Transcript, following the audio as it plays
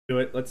Do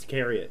it. Let's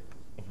carry it.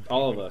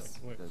 All of us.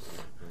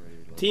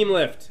 Team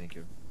lift. Thank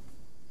you.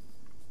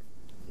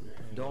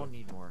 Don't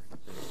need more.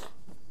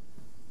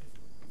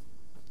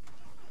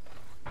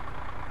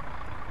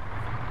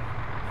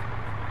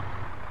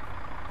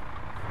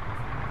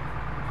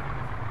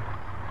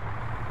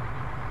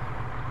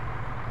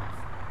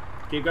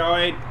 Keep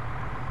going.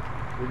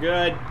 We're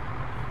good.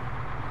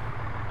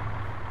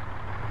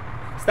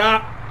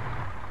 Stop.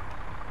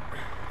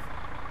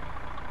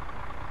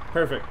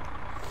 Perfect.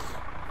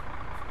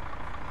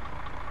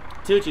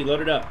 Tucci,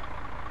 load it up.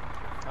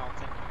 I don't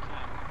think you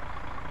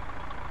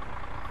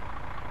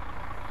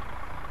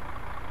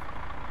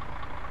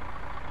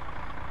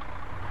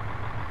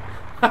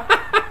can.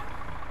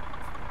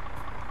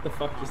 The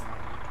fuck just...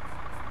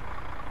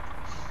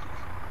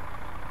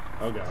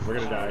 Oh god, we're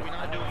gonna die.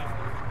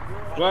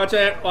 Watch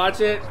it,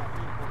 watch it.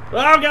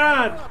 Oh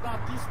god!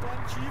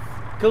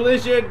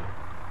 Collision!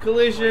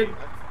 Collision!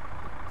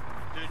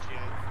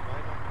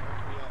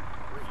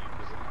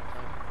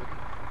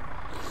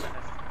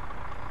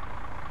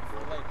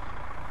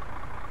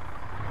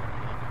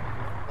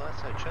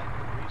 Last I checked,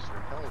 the Greece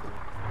are held at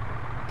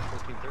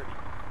 14:30.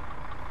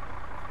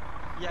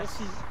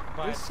 Yes,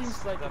 but this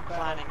seems like the a bad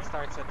planning idea.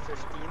 starts at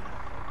 15.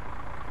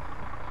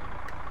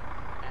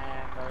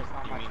 And there's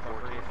not You much mean of a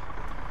 14? brief.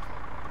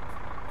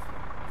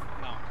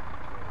 No.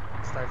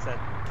 It starts at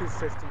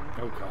 2:15.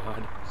 Oh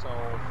god. So,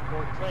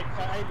 Like,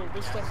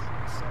 this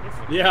doesn't make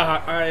sense.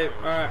 Yeah, I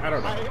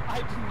don't know.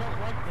 I do not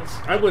like this.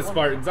 I'm with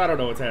Spartans, I don't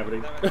know what's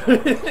happening.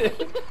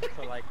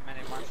 for like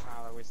many months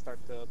now that we start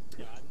the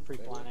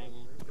pre-planning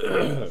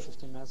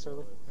 15 minutes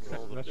early.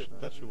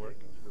 That should work.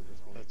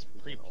 That's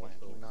pre-planned.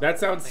 That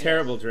sounds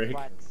terrible, Drake.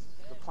 But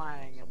the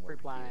planning and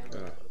pre-planning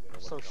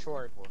so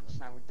short.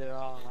 Now we did it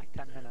all in like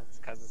 10 minutes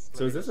because.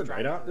 So is this a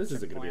night op? This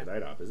isn't going to be a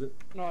night op, is it?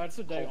 No, it's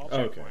a day off.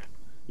 Oh, okay.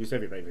 You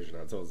said your night vision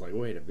on, so I was like,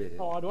 wait a minute.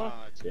 Oh, I don't.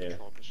 Yeah.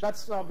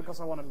 That's because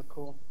I want to look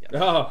cool.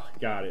 Oh,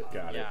 got it,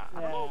 got it. Yeah,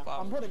 I don't know Yeah, about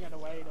I'm putting it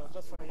away though,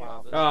 just for you.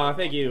 Oh,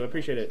 thank you. I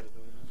appreciate it.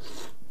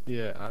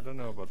 Yeah, I don't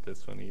know about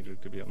this one either,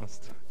 to be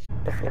honest.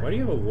 Why do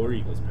you have a War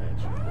Eagles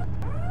patch?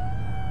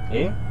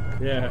 Me?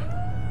 Yeah.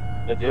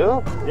 I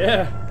do?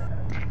 Yeah.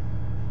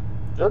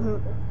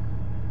 Doesn't.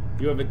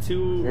 You have a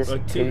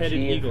two-headed Tucci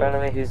in eagle. front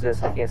of me. Who's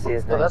this? I can't see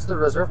his name. No, that's the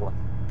reserve one.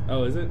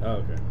 Oh, is it?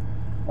 Oh, okay.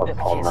 I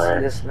can't see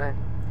this name.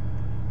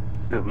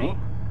 Who, me?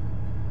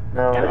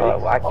 No,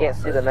 Kennedy? I can't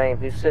see the name.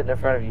 Who's sitting in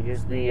front of you?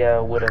 Who's the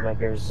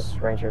Widowmaker's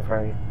ranger in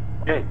front of you?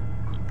 Hey.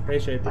 Hey,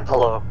 Shade.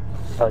 Hello.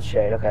 Oh,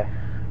 Shade. Okay.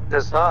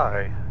 This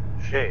hi.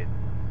 Shade.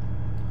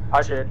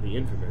 Hi, Shade. The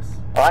infamous.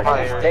 Oh, I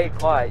Hi, just stayed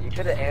quiet. You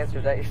could have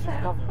answered that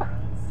yourself.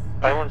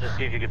 I wanted to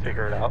see if you could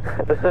figure it out.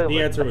 The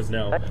answer was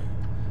no.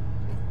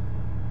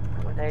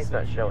 My name's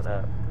not showing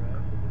up.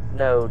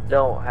 No,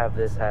 don't have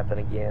this happen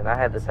again. I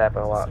had this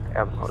happen a lot.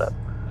 Hold up.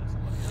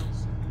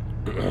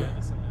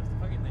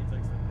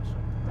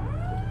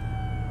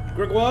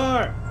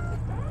 Gregoire!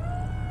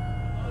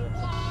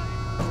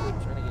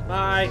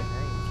 Hi!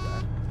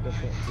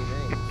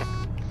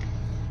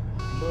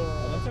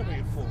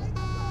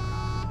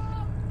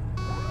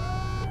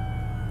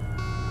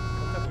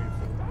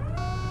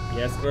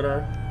 Yes,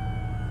 Glitter?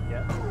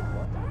 Yeah. Oh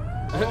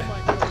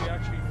my god, we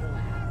actually full.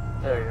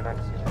 No, you're not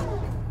seeing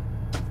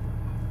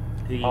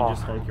it. You can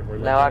just hold your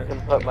word Now like I that.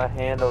 can put my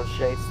hand on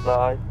Shade's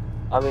thigh.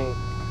 I mean,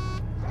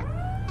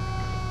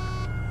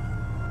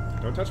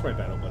 Don't touch my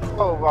battle buddy.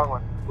 Oh, wrong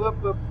one.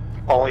 Whoop, whoop.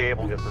 Only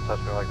Abel gets to touch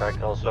me like that,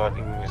 Kill, so I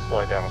think you can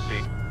slide down a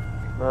seat.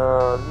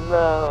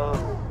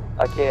 no.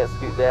 I can't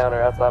scoot down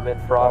or else I'm in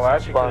frost. Oh, I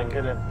actually couldn't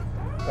get in.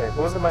 Wait,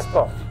 who's in my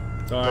spot?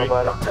 Sorry.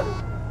 Nobody.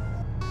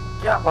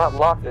 Yeah, I'm not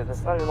locked in.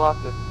 It's not even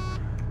locked in.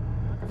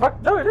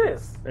 Fuck, no, it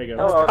is. There you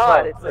No, go. it's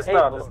not. It's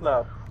not, it's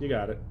not. You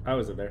got it. I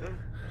was in there.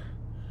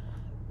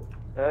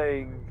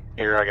 Hey.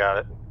 Here, I got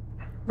it.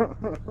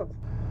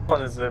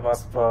 What is in my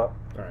spot?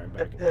 Alright, I'm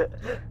back.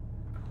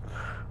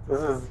 This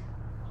is...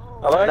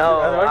 I like No,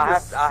 it. I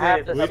I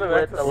have to sit.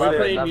 split the We're lovers.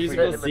 playing I'm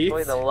musical sitting between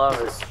seats? the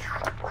lovers.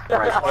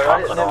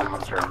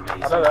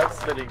 I know that's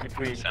sitting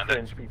between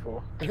French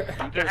people. You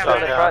can sit in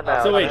front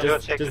now. So wait, I'm gonna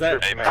does take the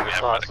that- trip man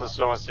slot, so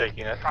someone's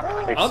taking it.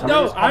 I'll,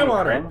 no, I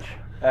want it.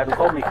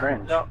 Call me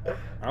cringe. No.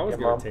 I was Yeah,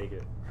 gonna Mom. take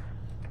it.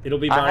 It'll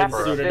be I mine have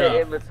to soon sit in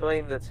enough.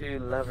 between the two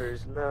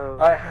lovers. No.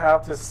 I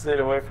have to sit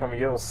away from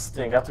you,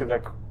 stink. I have to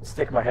like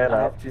stick my head I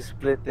out. have to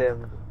split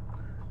them.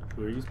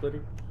 Who are you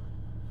splitting?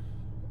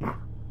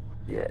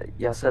 Yeah,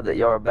 y'all said that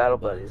y'all are battle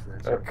buddies.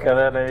 Then, so. Okay,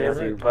 then it That's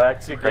is a back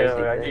crazy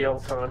together at thing. the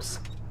old times.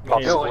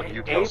 Okay. Yo,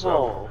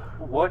 Abel,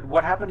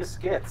 what happened to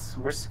Skits?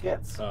 Where's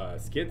Skits?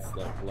 Skits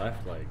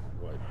left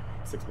what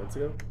 6 months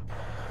ago?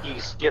 He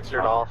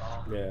skittered off.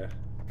 Yeah.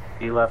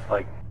 He left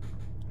like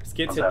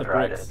Skits hit the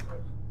bricks.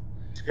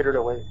 skittered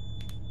away.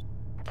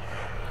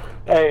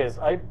 Hey,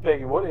 I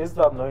beg you, what is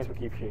that noise we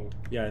keep hearing?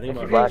 Yeah, I think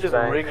It about keeps just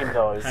Flashbang. ringing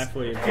noise.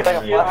 halfway into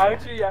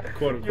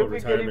quote unquote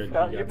retirement,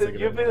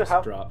 You've been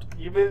dropped.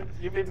 You've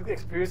been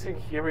experiencing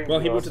hearing. Well,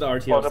 he moved to the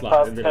noise RTO for the slot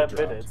past and then 10 it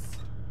dropped. minutes.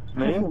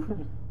 Me?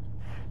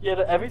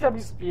 Yeah, every time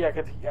you speak, I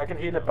can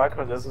hear in the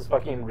background. There's this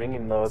fucking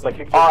ringing noise, like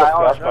you get Oh,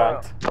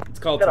 flashbang. It's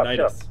called Shut up,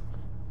 tinnitus.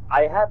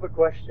 I have a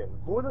question.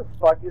 Who the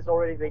fuck is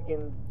already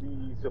taking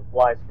the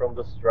supplies from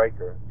the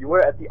striker? You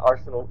were at the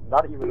arsenal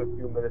not even a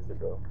few minutes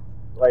ago.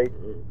 Like,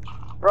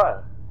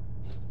 bruh.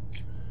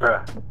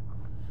 Bruh.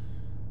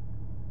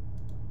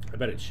 I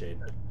bet it's Shade.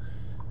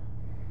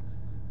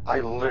 I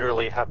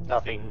literally have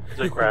nothing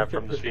to grab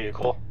from this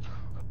vehicle.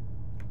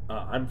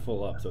 I'm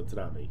full up, so it's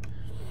not me.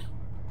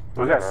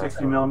 We got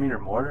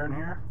 60mm mortar in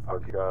here? Oh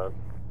god.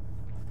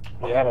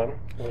 Yeah, man.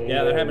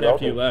 Yeah, that happened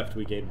after you left.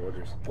 We gained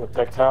mortars. With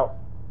Tectile.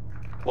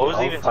 What was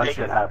All even fun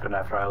taking? shit happened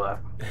after I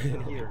left.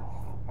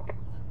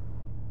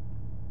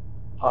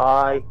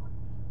 Hi.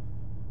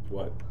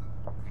 What?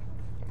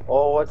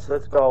 Oh, what's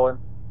going?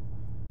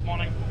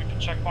 Morning, we can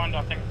checkpoint.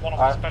 I think one of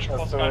the special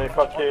forces guys.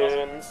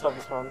 fucking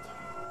sub-respond.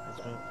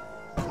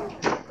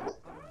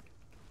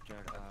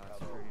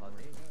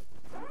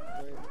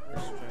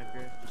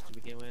 Just to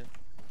begin with.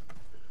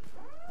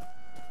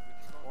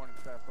 Morning,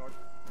 Staff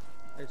Sergeant.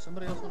 Hey,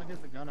 somebody else want to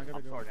get the gun? I gotta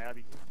I'm go. Sergeant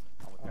Abbey.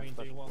 I'm with I mean,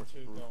 do you want to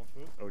go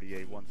food?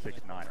 ODA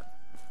 169er.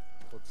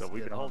 So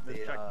we've been holding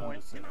this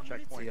checkpoint in a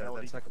checkpoint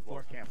melody as well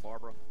as Camp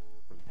Barbara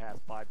for the past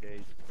 5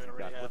 days. We've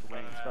got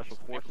Lithuanian Special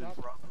Forces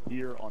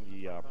here on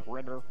the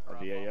perimeter of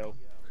the AO.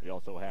 We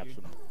also have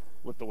some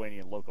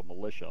Lithuanian local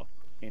militia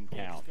in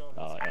town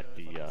at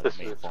the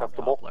main farm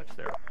complex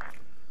there.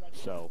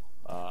 So,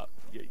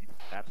 yeah,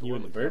 absolutely. You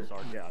and the bird?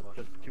 Yeah,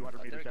 just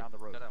 200 meters down the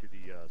road to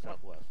the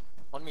southwest.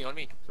 On me.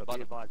 So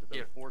be advised that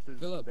those forces,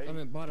 Philip, I'm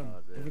at bottom.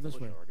 Over this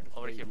way.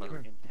 Over here,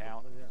 in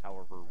town.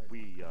 However,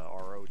 we,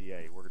 our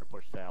ODA, we're going to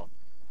push south.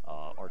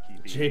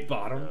 RTB. J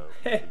bottom.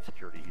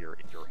 Security here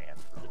in your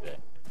hands for the day.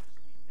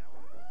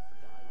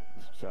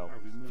 So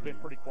it's been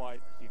pretty quiet.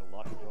 We've seen a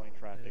lot of joint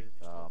traffic,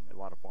 a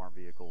lot of farm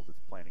vehicles.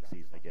 It's planting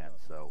season again,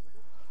 so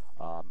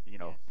you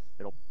know,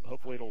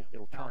 hopefully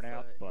it'll turn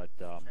out, but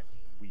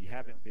we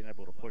haven't been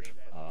able to push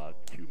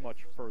too much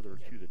further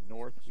to the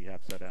north. We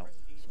have set out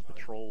some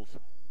patrols.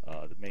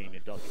 The main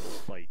industrial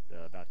site,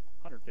 about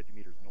 150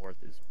 meters north,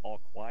 is all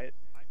quiet,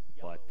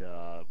 but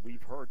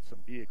we've heard some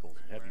vehicles,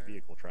 heavy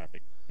vehicle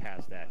traffic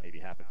past that, maybe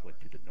half a click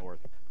to the north.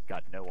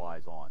 Got no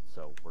eyes on,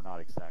 so we're not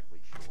exactly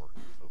sure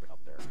who's moving up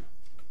there.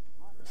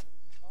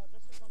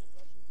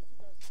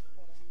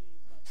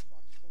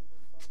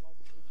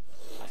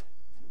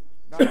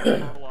 Not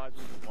enough fertilizers,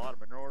 a lot of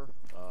manure.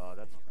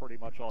 That's pretty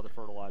much all the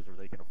fertilizer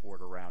they can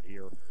afford around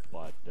here.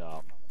 But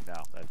no,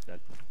 that's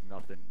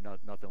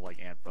nothing like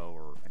ANFO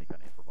or any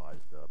kind of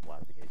improvised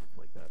blasting agents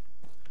like that.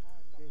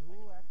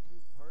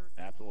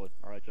 Absolutely.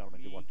 All right,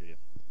 gentlemen. Good luck to you.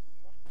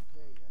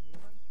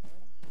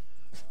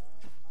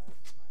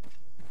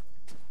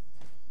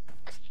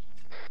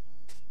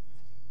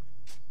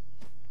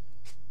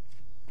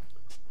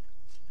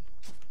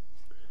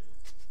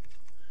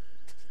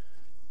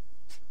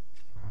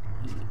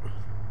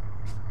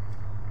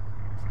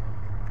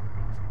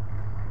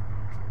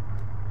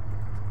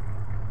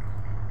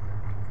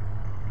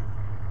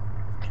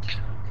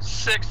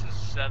 Six and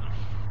seven.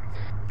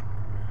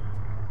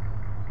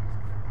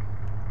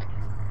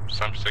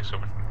 6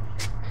 over. You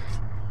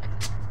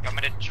want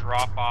me to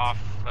drop off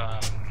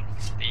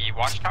the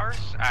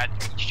watchtowers at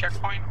each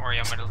checkpoint, or you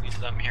want me to leave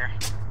them here?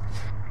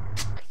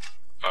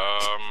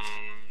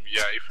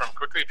 Yeah, if I'm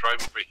quickly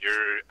drive over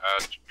here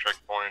at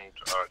checkpoint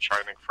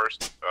Chining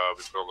first,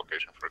 we've got a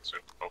location for it soon.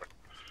 Over.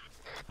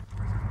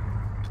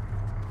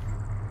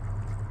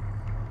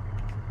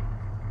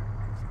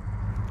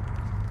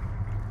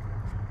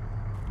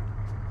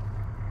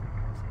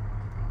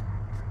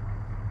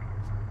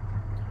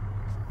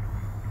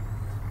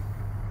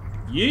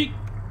 Yeet!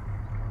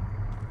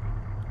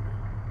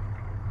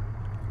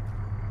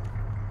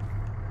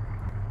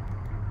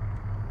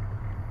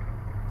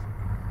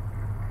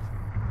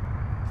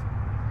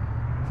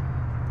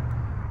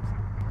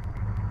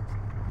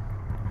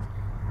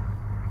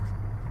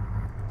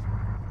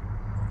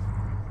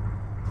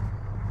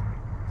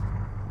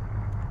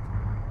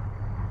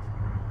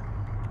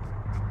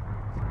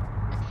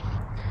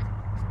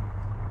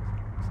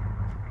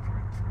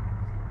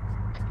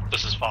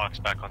 This is Fox,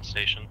 back on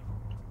station.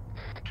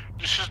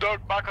 This is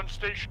Doug, back on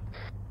station.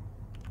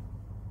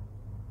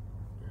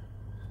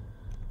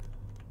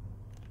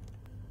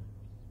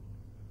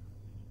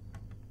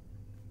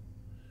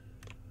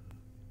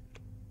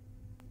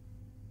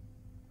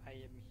 I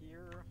am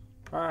here.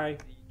 Hi.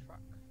 The truck.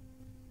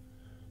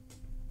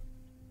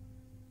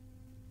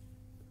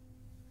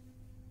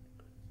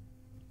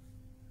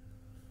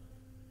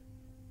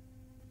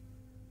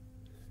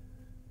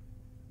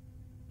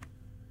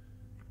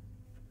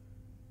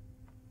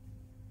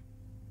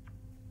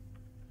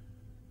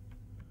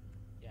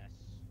 Yes.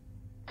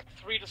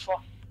 3 to 4.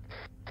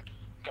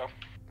 Go.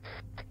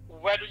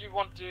 Where do you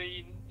want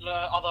the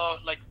other,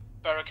 like,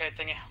 barricade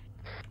thingy?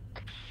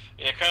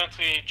 Yeah,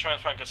 currently try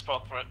and find a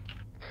spot for it.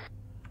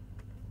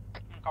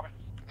 Copy.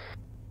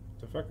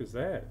 The fuck is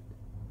that?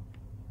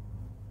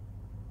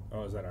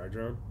 Oh, is that our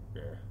drone?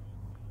 Yeah.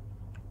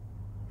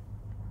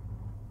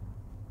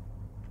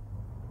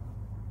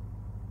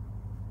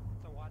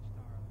 It's a watchtower.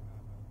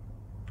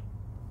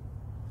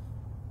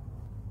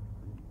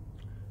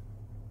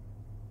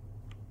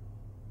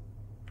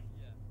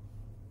 Yeah.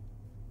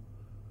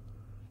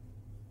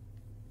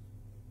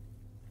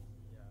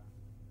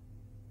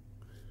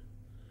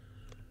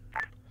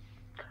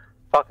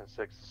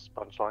 6,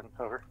 punchline,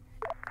 over.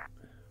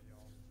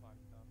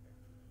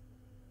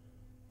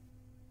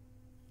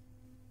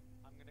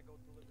 I'm gonna go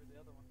deliver the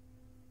other one.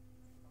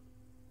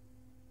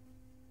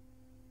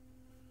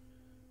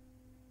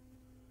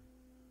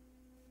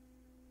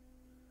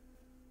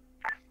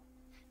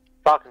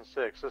 Falcon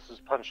 6, this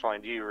is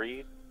punchline. Do you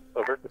read?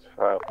 Over. It's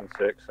Falcon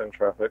 6 in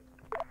traffic.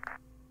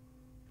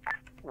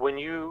 When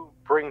you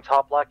bring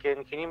Top Black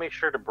in, can you make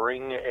sure to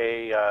bring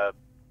a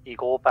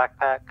Eagle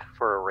backpack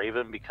for a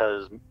Raven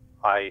because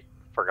I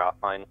forgot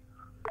mine.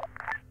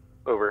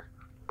 Over.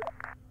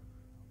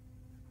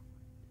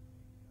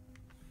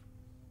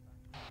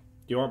 Do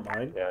you want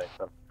mine? Yeah,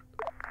 so.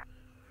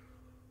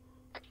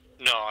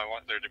 No, I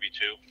want there to be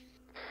 2.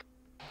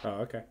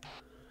 Oh, okay.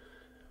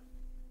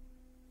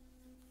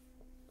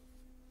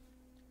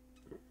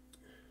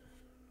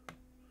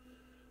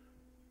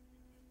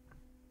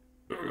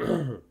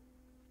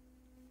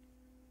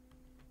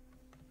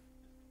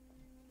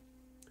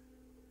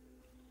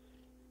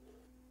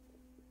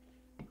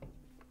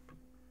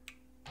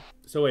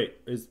 So wait,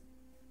 is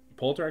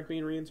Poltrak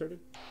being reinserted?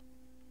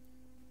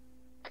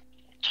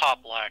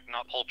 Top Black,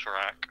 not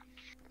Poltrak.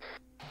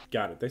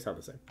 Got it. They sound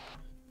the same.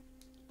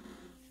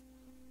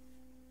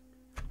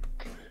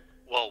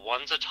 Well,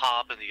 one's a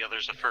top and the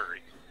other's a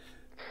furry.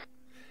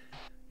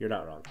 You're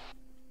not wrong.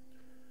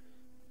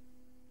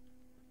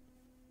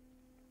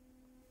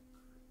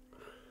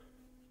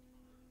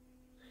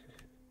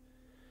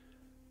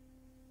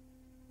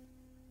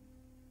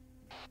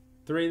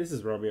 Three, this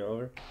is Romeo,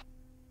 over.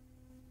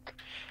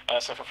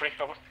 So for free,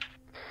 over.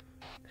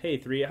 Hey,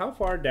 3, how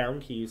far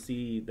down can you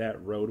see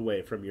that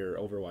roadway from your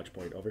Overwatch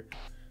point, over?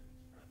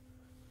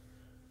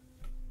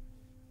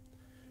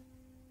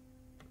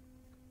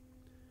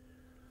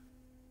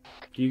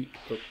 Do you...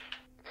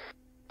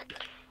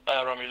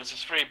 Oh. Romeo, this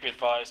is free, be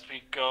advised.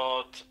 We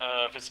got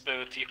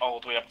visibility all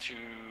the way up to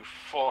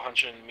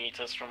 400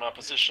 meters from our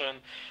position.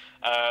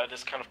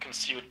 This kind of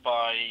concealed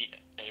by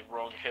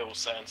rolling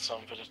hills and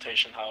some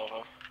vegetation,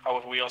 however.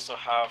 However, we also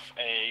have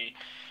a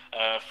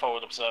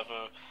forward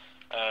observer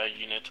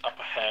unit up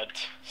ahead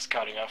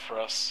scouting out for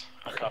us.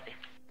 Copy.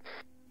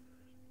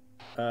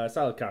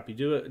 Solid copy.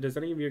 Does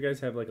any of you guys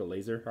have like a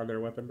laser on their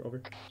weapon,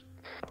 over?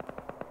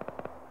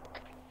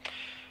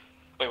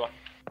 Wait, what?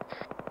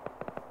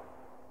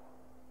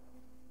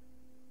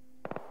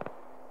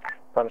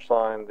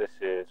 Punchline, this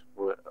is...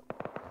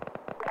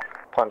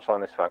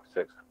 Punchline, this is Falcon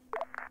 6.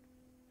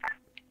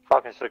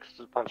 Falcon 6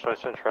 is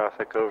punchline in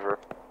traffic, over.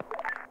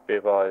 Be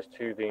advised,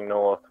 to the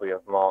north we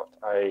have marked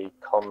a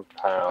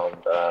compound.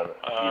 You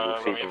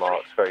will see the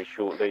marks very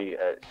shortly.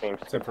 It seems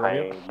to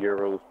contain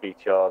Urals,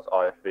 BTRs,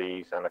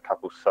 IFVs, and a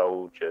couple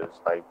soldiers.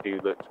 They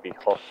do look to be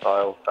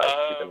hostile. That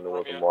is the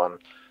northern one.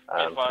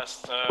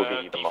 Advised,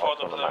 default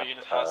of the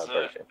unit has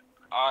an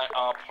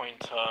IR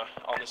pointer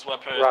on this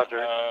weapon.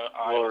 Roger.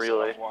 We'll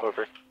relay,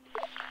 over.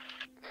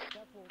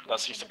 That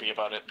seems to be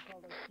about it.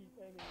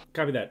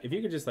 Copy that. If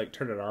you could just like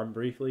turn it on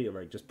briefly and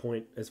like just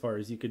point as far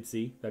as you could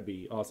see, that'd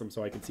be awesome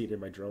so I can see it in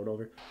my drone,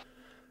 over.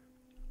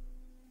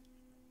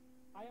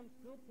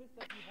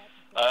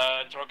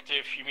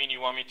 Interrogative, you mean you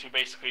want me to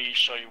basically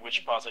show you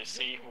which parts I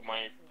see with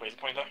my laser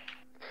pointer?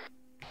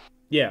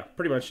 Yeah,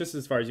 pretty much just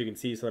as far as you can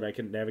see so that I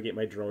can navigate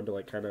my drone to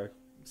like kind of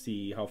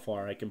see how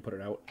far I can put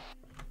it out.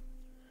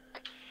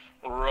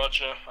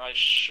 Roger, I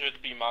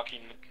should be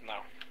marking it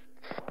now.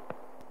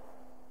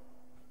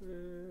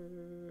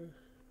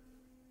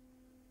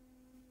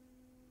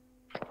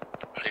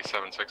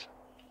 876.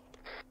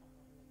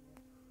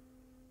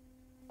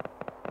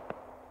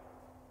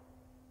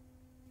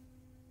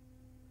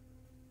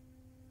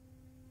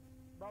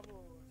 Bravo,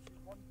 if you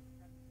want, you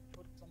can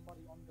put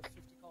somebody on the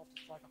 50 car of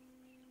the striker.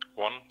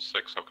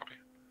 1-6, I'll copy.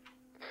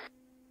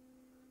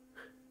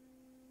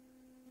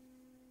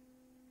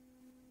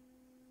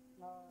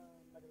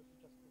 Negative,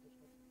 just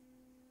position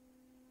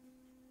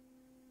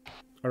it.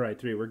 Alright,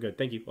 3, we're good.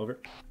 Thank you, over.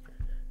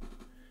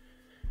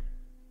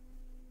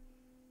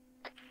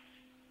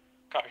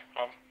 Copy,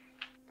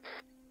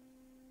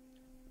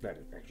 That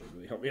didn't actually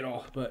really help me at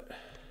all, but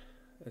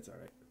that's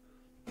alright.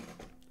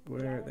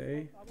 Where are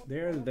they?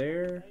 They're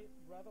there.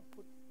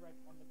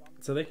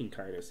 So they can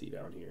kind of see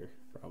down here,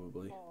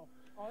 probably. Oh,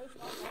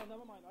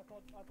 never mind. I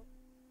thought...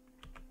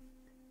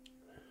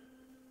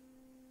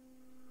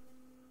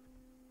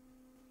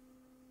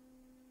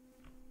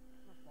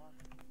 That's fine.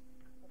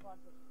 That's fine,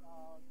 just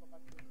go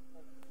back to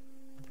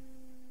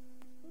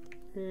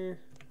the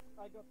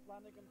I got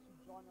Flanagan to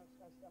join us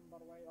SM, by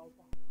the way,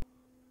 Alpha.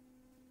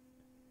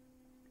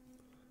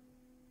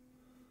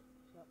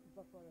 Yeah,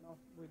 just so you know,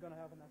 we're gonna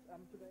have an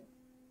SM today.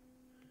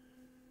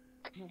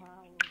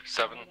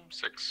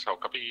 7-6, I'll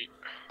copy.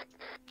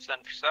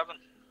 7 for 7.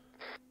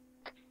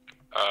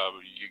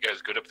 You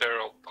guys good up there,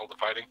 all the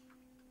fighting?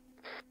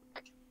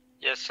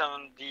 Yes, some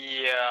of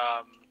the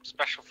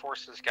special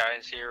forces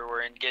guys here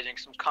were engaging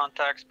some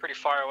contacts pretty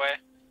far away.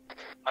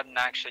 I didn't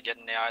actually get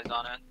any eyes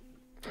on it.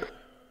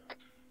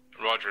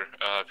 Roger.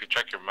 If you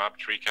check your map,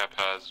 TreeCap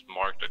has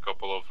marked a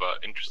couple of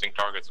interesting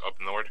targets up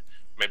north.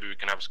 Maybe we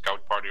can have a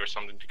scout party or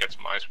something to get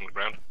some eyes from the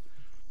ground.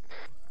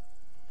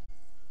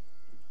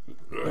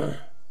 Quina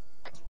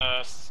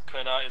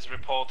is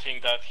reporting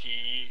that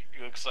he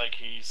looks like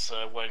he's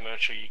wearing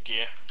military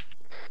gear.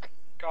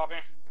 Copy.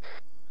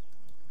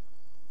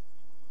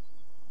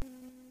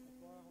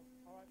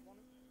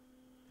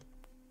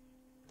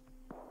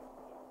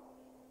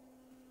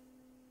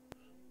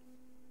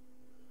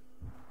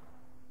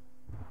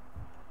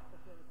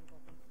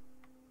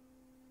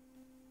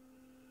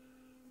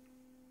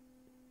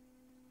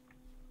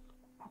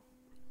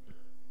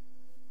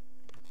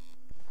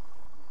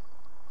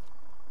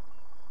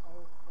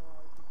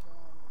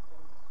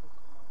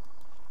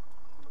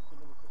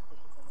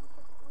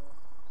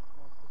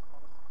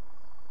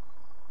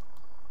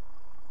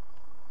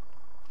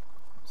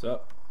 What's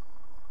up?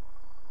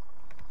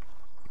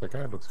 That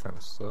guy looks kind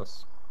of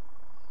sus.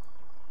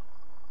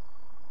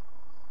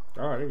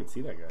 Oh, I didn't even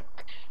see that guy.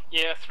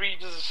 Yeah, 3,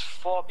 this is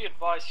 4. Be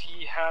advised,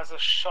 he has a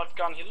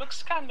shotgun. He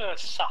looks kinda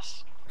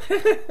sus.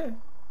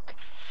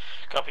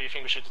 Copy, you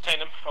think we should detain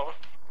him? Over.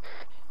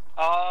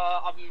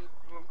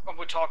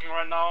 We're talking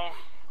right now.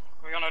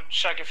 We're gonna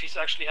check if he's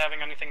actually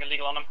having anything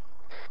illegal on him.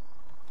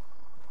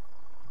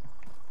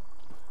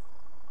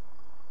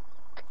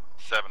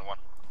 7-1.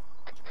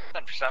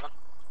 10 for 7.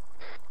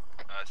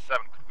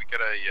 7, could we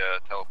get a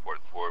teleport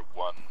for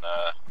 1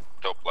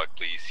 dope plug,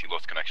 please? He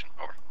lost connection.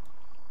 Over.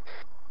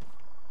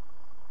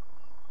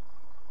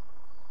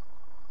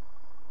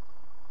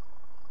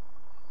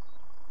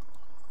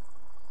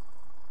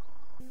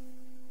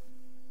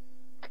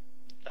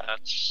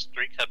 That's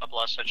 3 cab up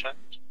last I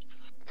checked.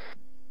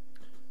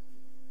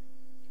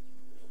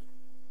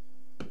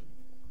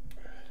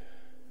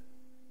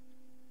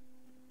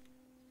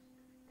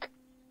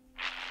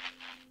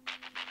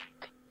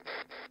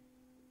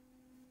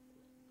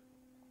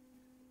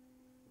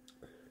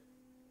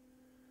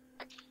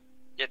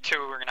 Yeah, 2,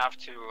 we're gonna have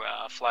to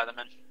fly them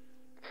in.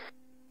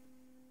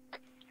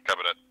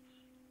 Cover that.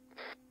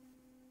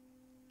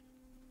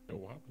 Yo,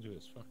 what happened to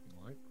this fucking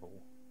light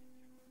pole?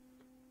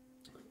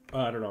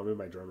 I don't know. I'm in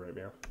my drone right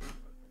now.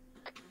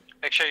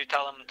 Make sure you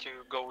tell them to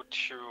go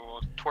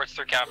towards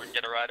 3 cab and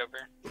get a ride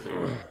over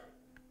here.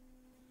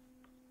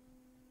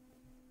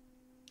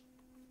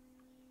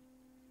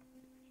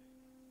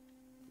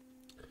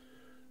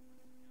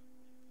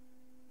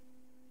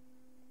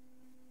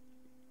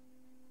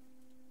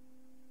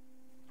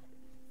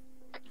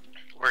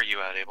 Where are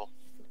you at, Abel?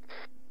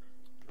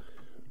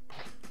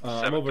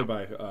 I'm over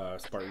by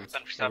Spartans.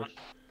 10 for 7.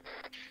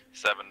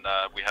 7,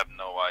 we have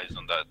no eyes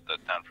on that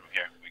town from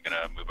here. We're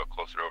gonna move up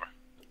closer over.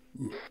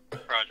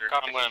 Roger.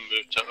 Copy. I'm gonna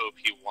move to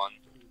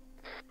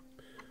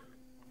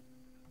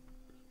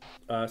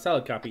OP1.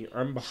 Solid copy.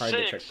 I'm behind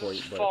the 6,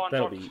 checkpoint, but 4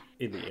 that'll and be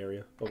in the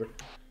area. Over.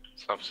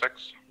 Sub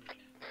 6.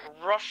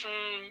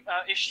 Russian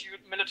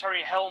issued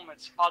military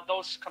helmets. Are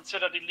those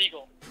considered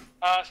illegal?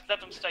 Let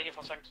them stay here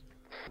for a second.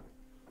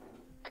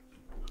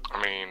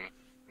 I mean,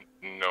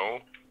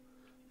 no.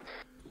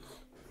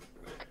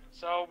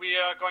 So we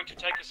are going to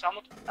take his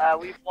helmet. No,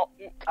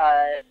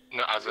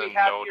 as in,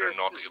 no, they're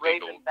not illegal.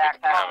 Raven We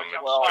have backpack them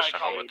as well. special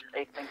helmet.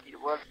 They think it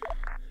was.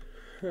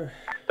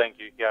 Thank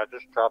you. Yeah,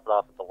 just drop it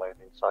off at the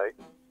landing site.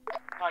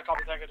 I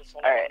copy, thank you. That's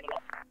all. Alright.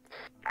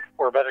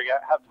 Or better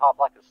yet, have Top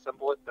Black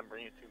assemble it, then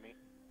bring it to me.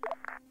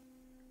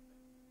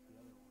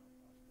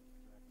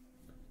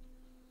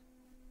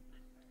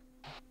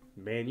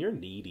 Man, you're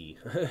needy.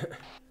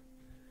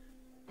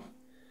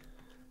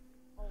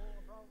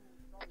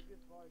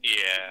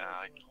 Yeah,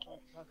 I know.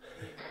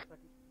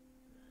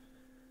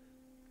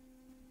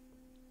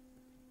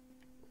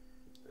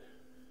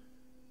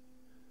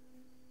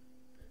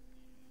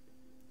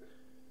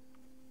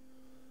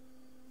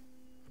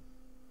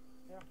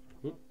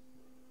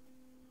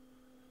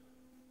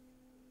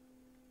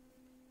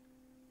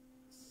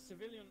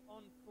 Civilian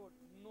on foot,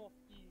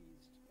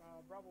 northeast.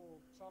 Bravo,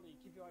 Charlie,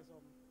 keep your eyes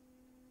open.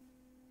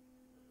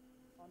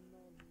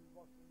 Unknown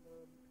was in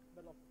the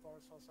middle of the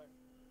forest for a second.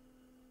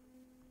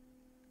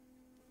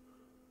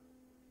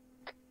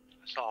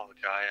 I saw the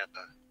guy at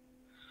the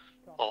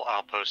little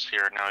outpost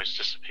here, now he's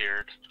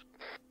disappeared.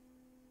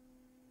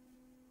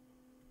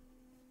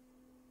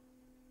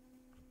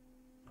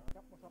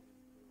 Yep, what's up?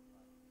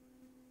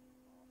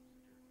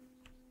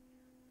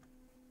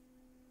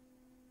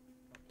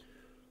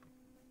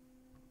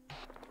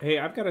 Hey,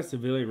 I've got a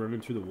civilian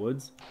running through the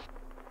woods.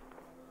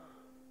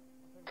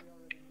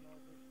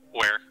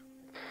 Where?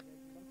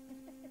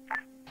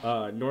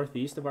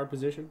 Northeast of our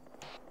position.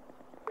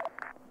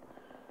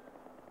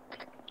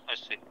 I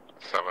see.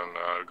 7,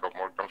 got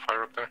more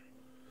gunfire up there.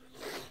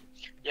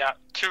 Yeah,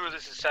 2,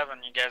 this is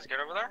 7. You guys get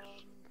over there?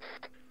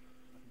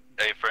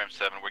 A-frame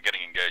 7, we're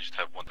getting engaged.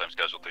 Have 1 times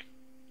casualty.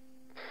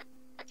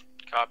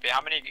 Copy.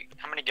 How many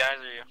guys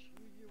are you?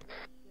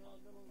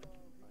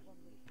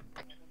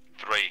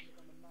 3.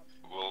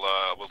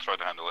 We'll try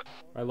to handle it.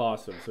 I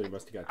lost him, so he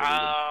must have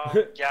got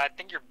deleted. Yeah, I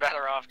think you're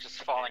better off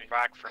just falling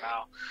back for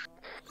now.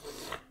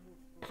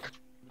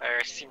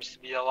 There seems to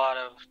be a lot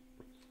of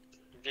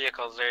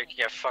vehicles there. You can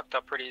get fucked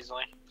up pretty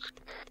easily.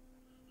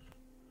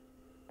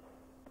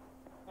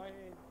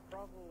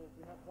 Bravo,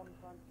 we have 1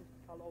 time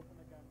physical open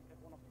again. We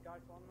have one of the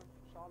guys on.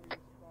 Charlie is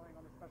going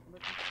on his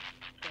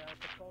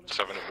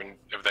 7,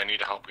 if they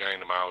need help getting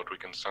them out, we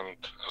can send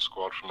a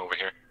squad from over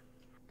here.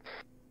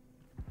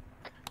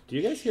 Do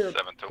you guys hear?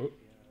 7-2.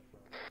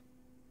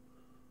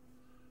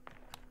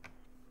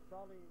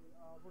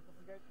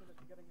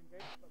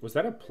 Was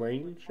that a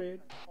plane,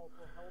 Shade?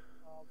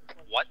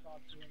 What?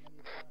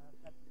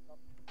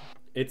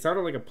 It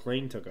sounded like a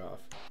plane took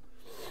off.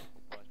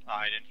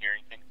 I didn't hear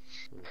anything.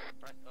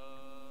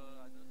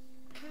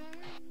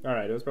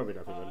 Alright, it was probably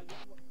nothing then.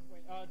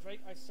 Wait,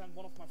 Drake, I sent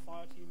one of my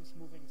fire teams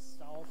moving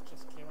south,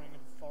 just clearing in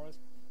the forest,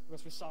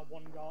 because we saw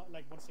one guy,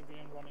 like one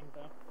civilian running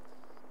there.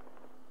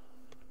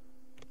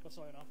 Just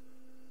so you know.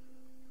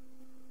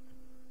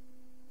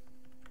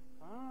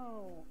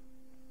 Oh,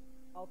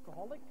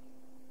 alcoholic?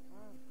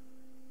 Oh.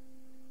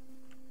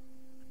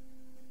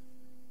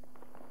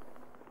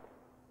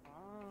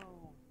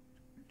 Oh.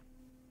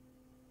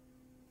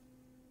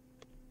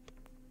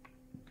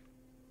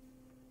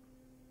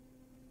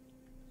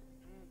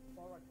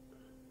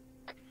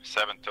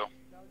 7-2.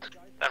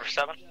 Number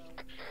 7.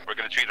 We're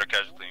gonna treat our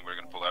casualty and we're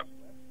gonna pull out.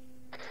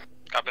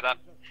 Copy that.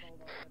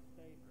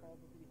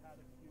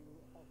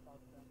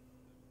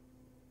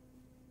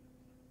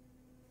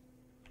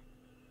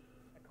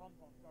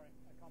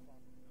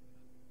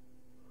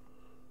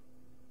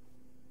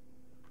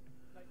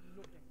 Like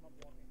looking, not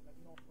walking, like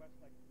northwest,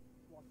 like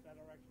towards that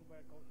direction where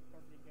it goes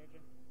currently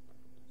engaging.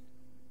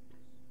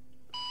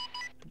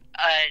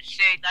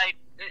 Shade,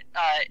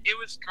 it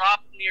was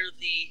dropped near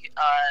the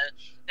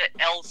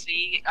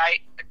LZ.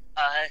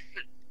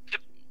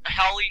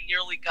 Holly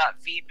nearly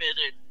got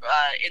V-bitted,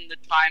 in the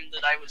time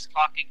that I was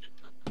talking to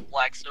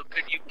Black, so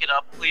could you get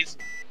up, please?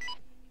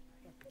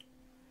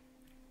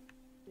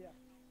 Yeah.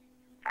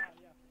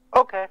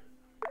 Okay.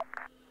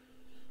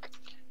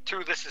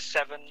 2, this is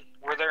 7.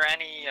 Were there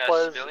any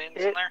Was civilians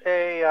it in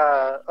there?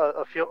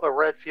 a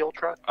red fuel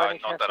truck? by any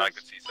Not that I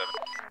chances? could see, 7.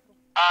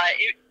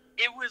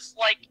 It was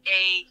like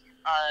a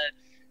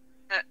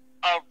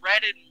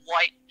red and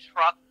white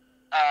truck,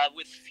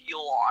 with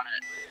fuel on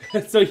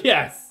it. So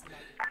yes.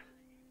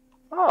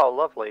 Oh,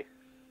 lovely.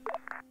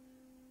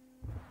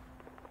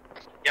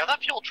 Yeah,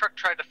 that fuel truck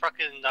tried to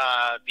fucking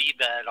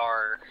V-bed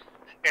our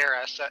air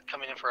asset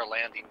coming in for a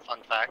landing,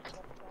 fun fact.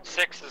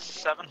 6 is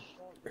 7.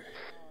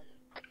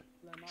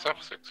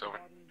 7-6, over.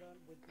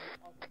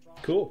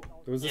 Cool.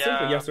 It was a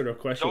simple yes or no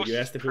question. You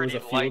asked if it was a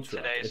fuel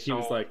truck. If he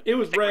was like, it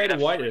was red and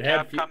white, it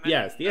had fuel.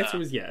 Yes, the answer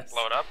was yes.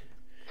 Load up.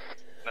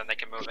 Then they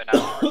can move in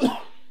afterwards.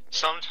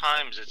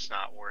 Sometimes it's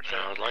not worth it.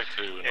 I'd like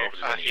to know if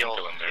there's any intel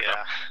in there.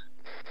 Yeah.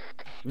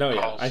 No, yeah,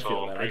 I Also,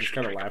 feel that. I just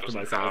kind of Appreciate laughed to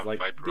doesn't myself. I was have like,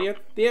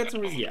 Viper the answer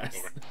was yes.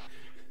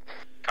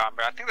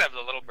 Combat. I think they have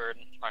the little bird.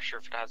 Not sure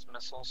if it has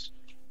missiles.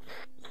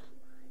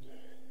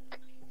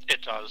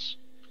 It does.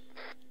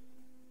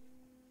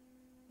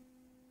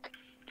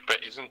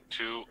 But isn't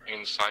 2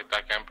 inside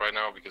that camp right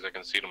now? Because I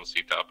can see them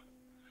seat up.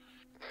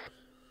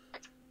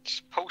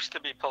 Supposed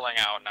to be pulling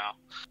out now.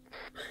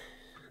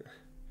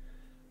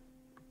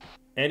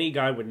 Any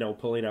guy would know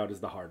pulling out is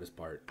the hardest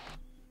part.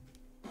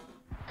 It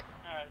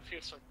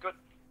feels so good.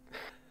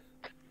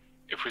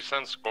 If we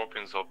send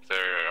Scorpions up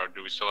there,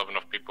 do we still have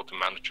enough people to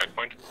man the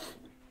checkpoint?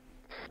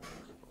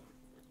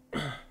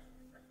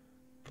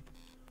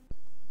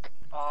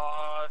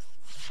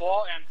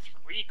 4 and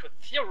 3 could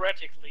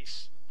theoretically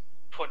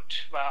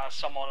put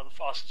someone of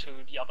us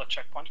to the other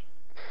checkpoint.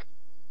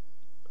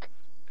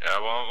 Yeah,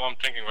 well, what I'm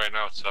thinking right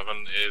now,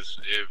 7, is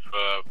if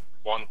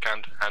 1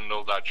 can't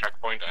handle that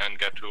checkpoint and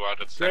get 2 out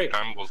at the same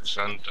time, we'll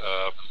send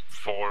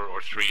 4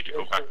 or 3 to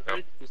go back up.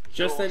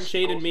 Just send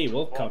Shade and me.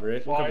 We'll cover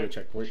it. We'll cover the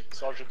checkpoint.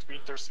 Sergeant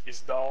Winters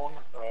is down.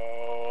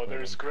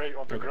 There is Gray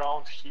on the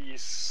ground. He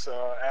is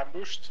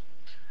ambushed.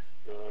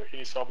 He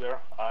is up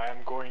there. I am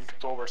going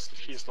towards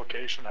his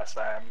location as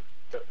I am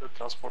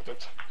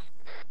transported.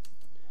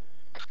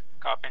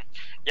 Copy.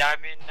 Yeah, I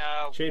mean,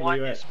 Shade, where 1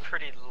 you is at?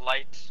 pretty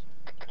light.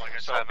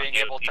 So being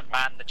able to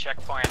man the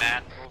checkpoint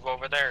and move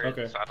over there,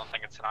 Okay. I don't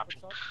think it's an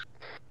option.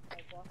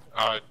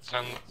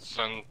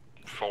 Send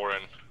 4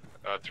 in.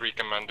 3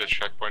 can man this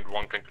checkpoint,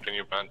 1 can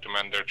continue to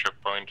man their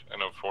checkpoint,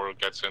 and then 4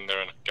 gets in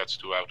there and gets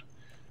 2 out.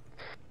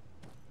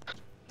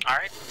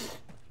 Alright.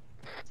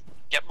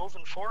 Get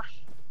moving, 4.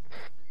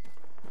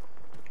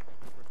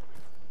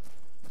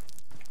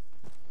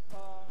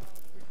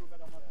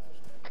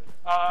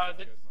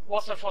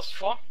 What's the first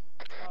 4?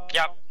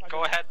 Yeah,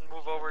 go ahead and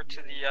move over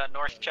to the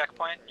north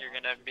checkpoint. You're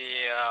gonna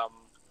be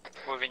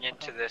moving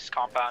into this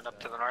compound up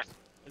to the north.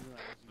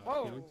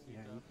 Whoa!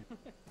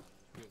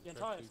 The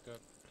entire.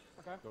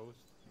 Okay.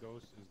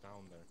 Ghost is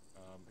down there.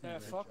 Yeah,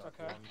 fucked,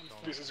 okay.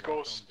 This is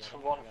Ghost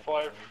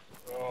 1-5.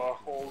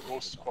 Whole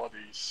Ghost squad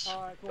is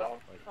down.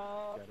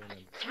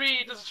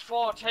 3, this is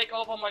 4, take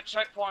over my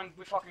checkpoint,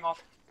 we fucking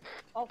off.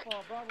 Alpha,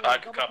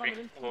 Bravo,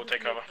 copy. We'll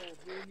take over.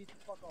 We need to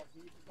fuck off,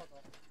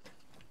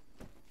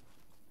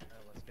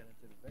 Let's get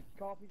into the victory.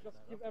 Copy, just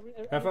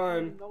give Have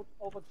fun. note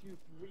over to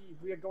 3.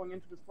 We are going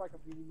into the strike.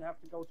 We have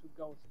to go to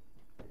Ghost.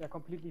 They're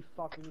completely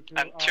fucked. We need to,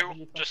 And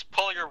 2, just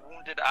pull your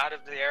wounded out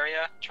of the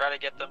area. Try to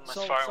get them as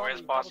far away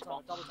as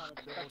possible.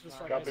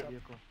 Copy.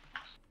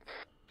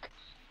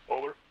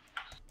 Over.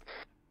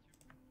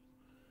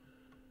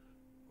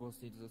 Wo ist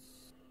dieses...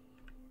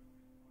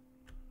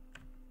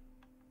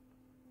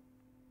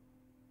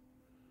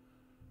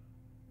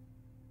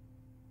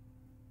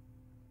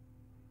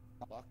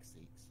 Fuck's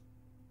sakes.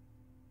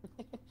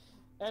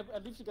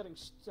 At least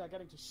you're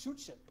getting to shoot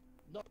shit.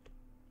 No.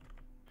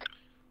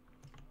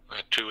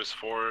 2 is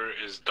 4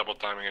 is double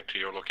timing it to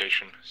your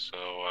location, so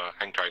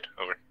hang tight,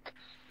 over.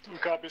 2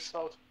 copies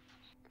south.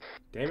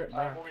 Damn it,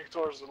 I'm moving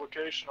towards the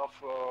location of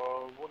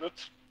wounded.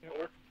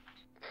 Over.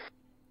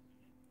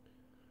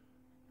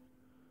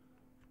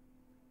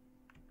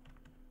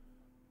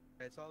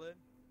 It's all in.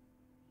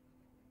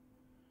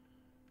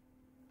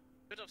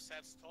 Bit of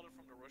sad stolen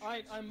from the Russians.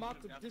 Alright, I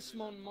marked the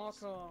dismount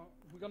marker.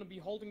 We're gonna be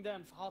holding there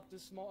and soft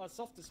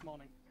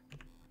dismounting.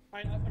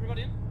 Alright,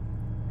 everybody in?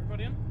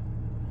 Everybody in?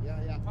 Yeah,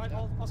 yeah. Alright,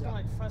 Oscar,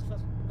 right, fast.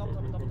 Double.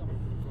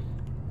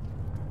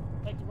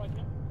 Take the right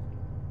here.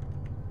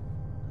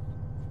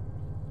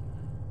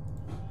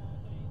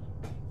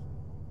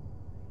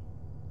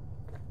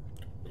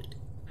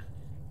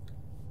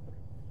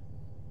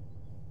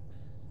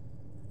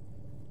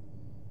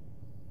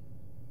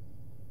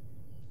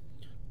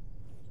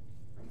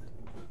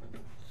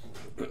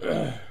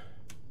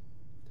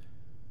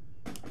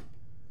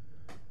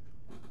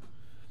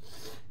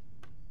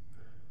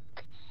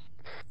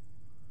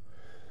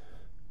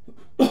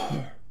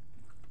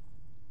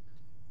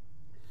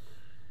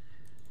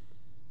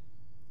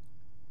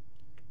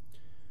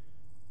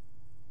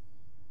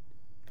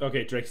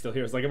 Okay, Drake's still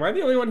here. It's like, am I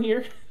the only one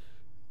here?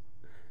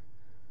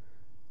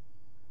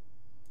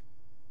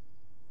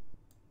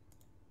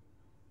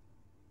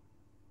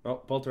 Oh,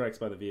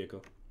 Poltergeist by the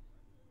vehicle.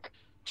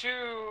 2,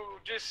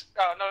 this,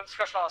 no,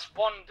 discussion last.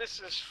 1, this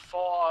is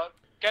for,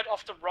 get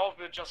off the road,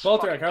 we'll just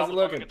Poltergeist, how's it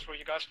looking? Through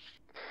you guys.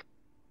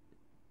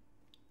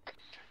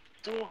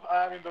 2,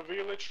 I'm in the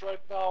village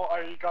right now.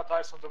 I got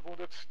eyes on the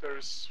wounded.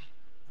 There's...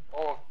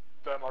 all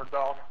of them are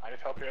down. I need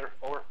help here.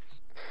 Over.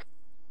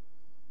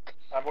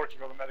 I'm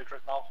working on the medic right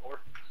now. Over.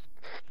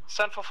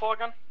 Send for 4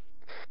 again.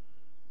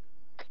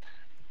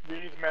 We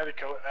need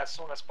medical as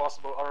soon as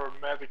possible. Our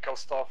medical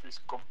staff is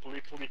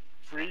completely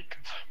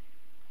freaked.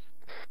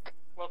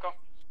 Welcome.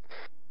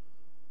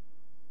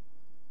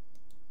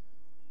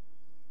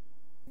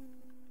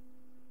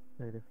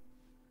 Negative.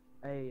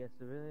 A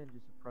civilian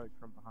just approached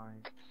from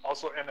behind.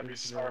 Also,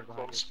 enemies are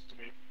close to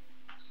me.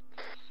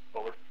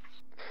 Over.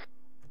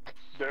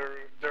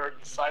 They're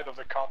inside of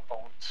the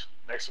compound,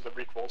 next to the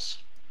brick walls.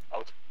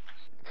 Out.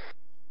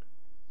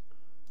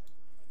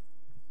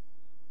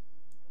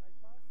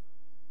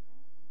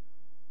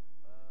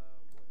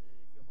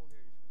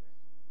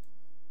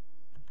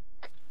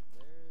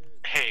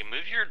 Hey,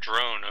 move your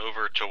drone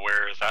over to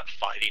where that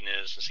fighting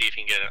is and see if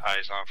you can get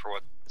eyes on for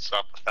what's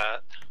up with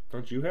that.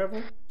 Don't you have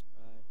one?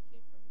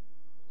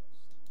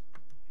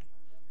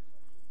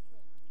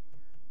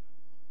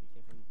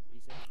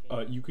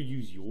 You could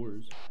use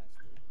yours.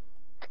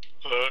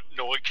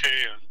 No, I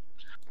can't.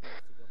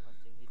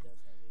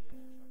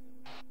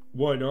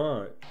 Why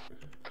not?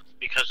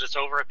 Because it's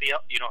over at the...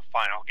 You know,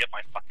 fine, I'll get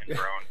my fucking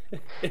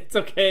drone. It's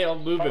okay, I'll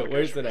move it.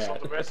 Where's it It's on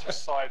at? the western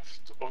side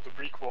of the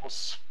brick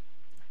walls.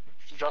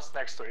 Just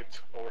next to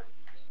it. Over.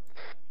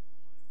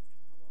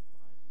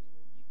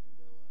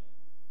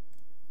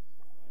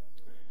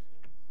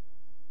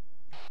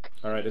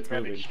 Alright, it's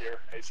Medic moving. here.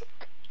 ASAP.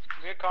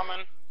 We're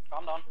coming.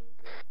 Calm down.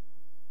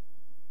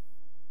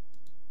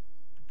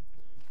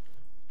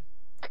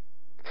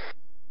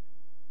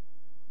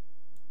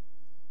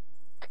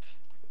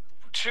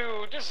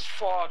 2, this is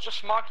 4.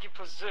 Just mark your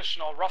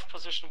position or rough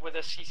position with a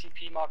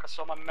CCP marker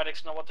so my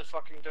medics know what to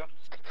fucking do.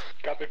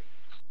 Copy.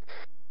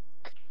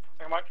 Thank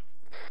you, Mike.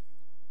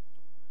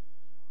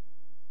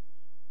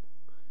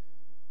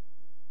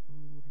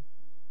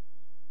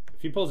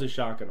 If he pulls his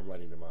shotgun, I'm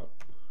letting him out.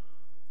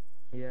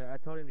 Yeah, I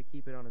told him to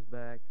keep it on his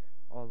back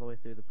all the way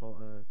through the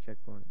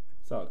checkpoint.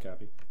 Solid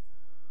copy.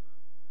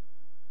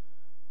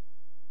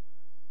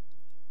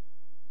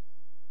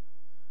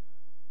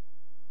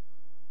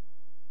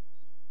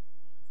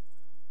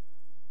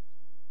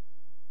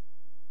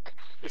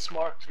 It's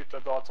marked with a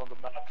dot on the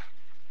map.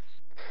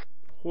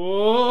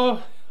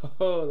 Whoa!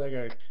 Oh, that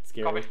guy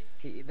scared me.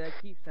 That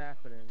keeps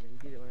happening. He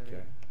did it whenever.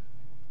 Okay.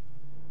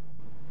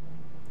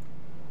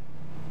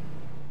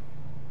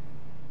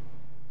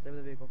 Stay with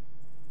the vehicle.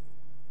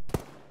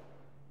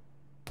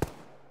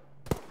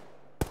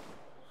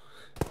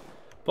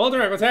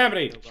 Poltergeist, what's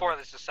happening? 4,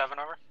 this is 7,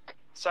 over.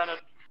 Send it.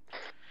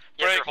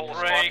 Break.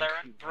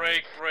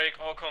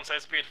 All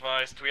contact, be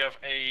advised. We have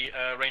a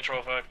Range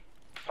Rover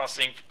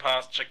passing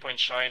past checkpoint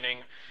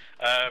Shining.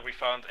 We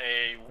found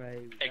a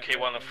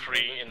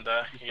AK-103 in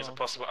there. He's a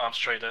possible arms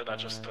trader that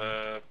just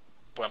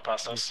went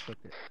past us.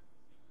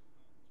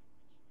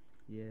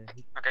 Yeah.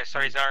 Okay,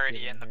 so he's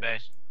already in the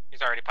base.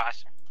 He's already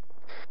passed.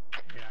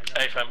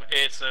 Hey fam,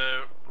 it's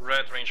a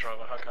red Range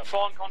Rover. How come?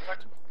 4 on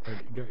contact.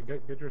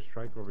 Get your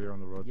strike over here on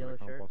the road so I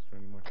can't foster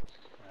anymore.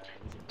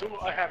 2,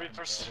 I have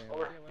interest.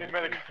 Over. Need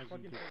medic.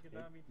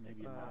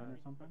 Maybe or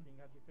something?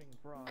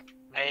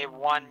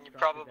 A1, you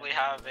probably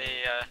have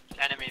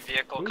a enemy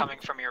vehicle coming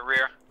from your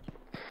rear.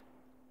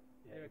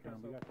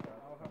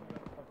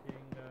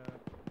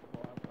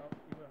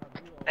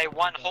 Hey,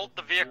 one, hold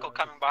the vehicle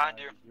coming behind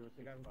you.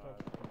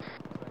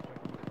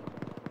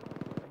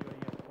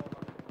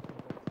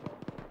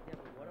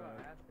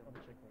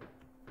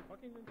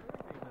 Fucking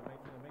interrogate them,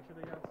 make sure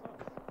they got sauce.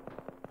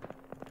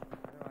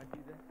 How do I do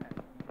that?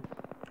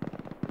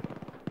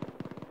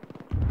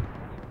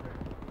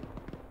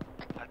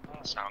 That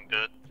doesn't sound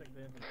good.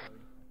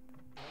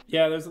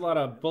 Yeah, there's a lot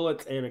of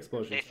bullets and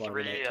explosions flying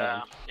in that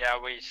town. Yeah,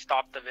 we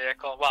stopped the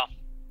vehicle. Well,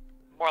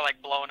 more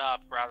like blown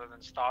up rather than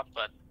stopped,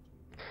 but...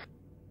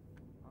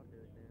 I'll do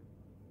it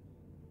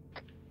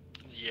then.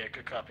 Yeah,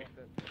 good copy.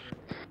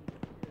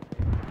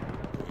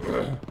 Yeah,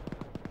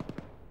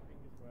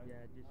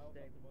 just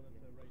stay.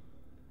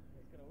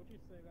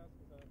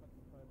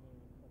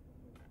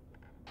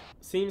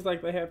 Seems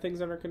like they have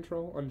things under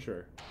control.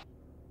 Unsure.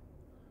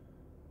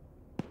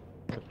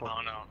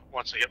 Oh no.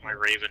 Once I get my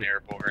Raven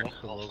airborne,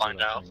 I'll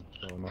find out.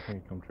 So nothing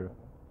can come true.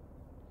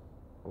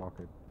 Block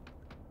it.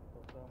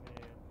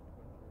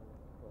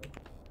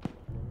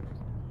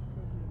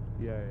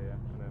 Yeah, and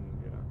then,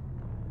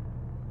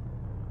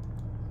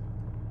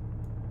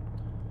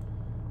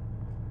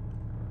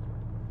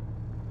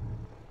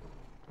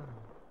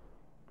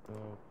 So,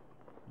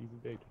 easy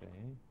day today,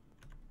 eh?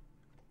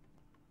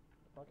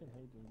 I fucking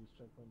hate doing these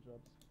checkpoint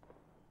jobs.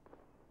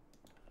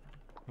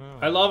 Oh.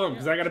 I love them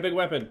because I got a big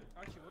weapon.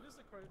 Actually, what is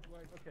the correct way?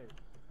 Okay,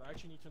 I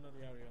actually need to know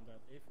the area on that.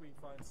 If we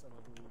find someone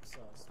who looks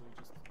sus, do we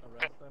just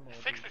arrest them or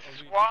Six, do this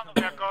is we one, become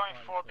we are very going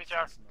quiet for if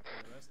BTR. it's sus enough?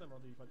 Arrest them or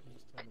do you fucking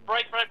just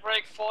terminate?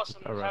 Break, force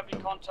and Alright. heavy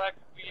contact.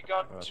 We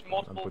got And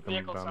multiple put them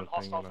vehicles down and the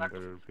thing, hostile and then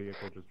factors. their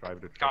vehicle just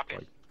drive the truck Copy.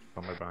 like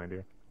somewhere behind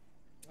here.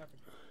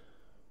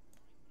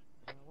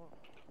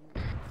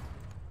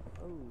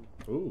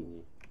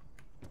 Ooh.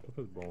 Stuff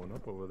is blowing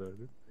up over there,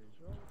 dude.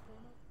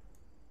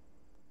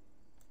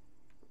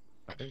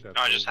 I think that's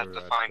I just have over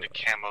to at, find a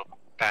camo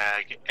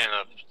bag and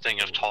a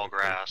thing of tall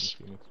grass.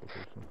 Phoenix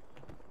location.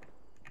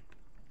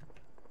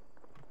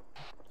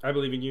 I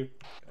believe in you.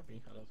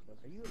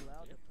 Are you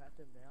allowed to pat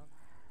them down?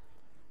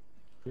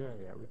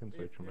 Yeah, we can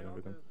search them and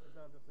everything.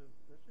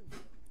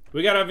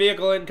 We got a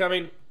vehicle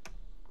incoming.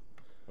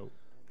 Oh.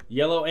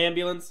 Yellow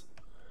ambulance.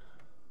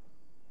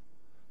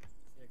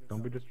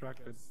 Don't be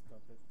distracted.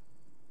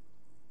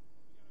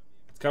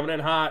 It's coming in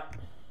hot.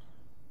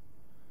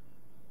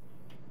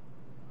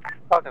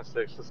 Falcon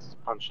 6, this is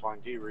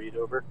Punchline. Do you read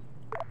over?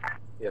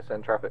 Yes,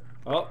 and traffic.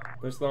 Oh,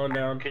 they're slowing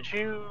down. Could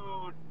you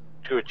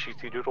do a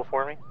cheesy doodle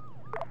for me?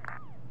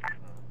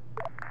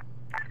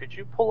 Could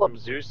you pull up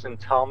Zeus and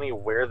tell me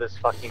where this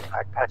fucking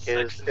backpack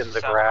is in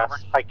the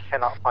grass? I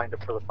cannot find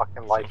it for the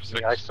fucking life of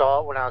me. I saw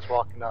it when I was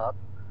walking up.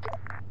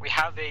 We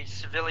have a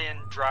civilian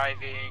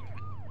driving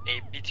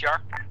a BTR.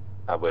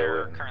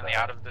 We're Currently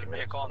out of the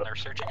vehicle and they're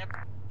searching it.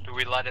 Do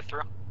we let it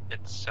through?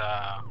 It's,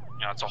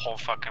 it's a whole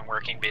fucking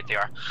working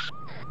BTR.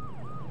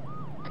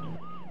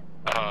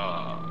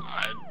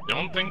 I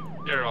don't think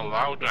they're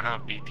allowed to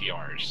have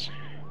BTRs.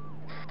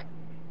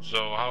 So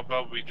how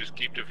about we just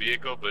keep the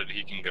vehicle, but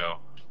he can go.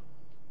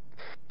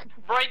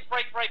 Break.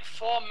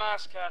 4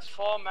 MasCas.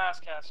 4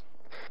 MasCas.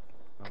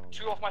 Oh.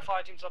 2 of my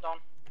fire teams are down.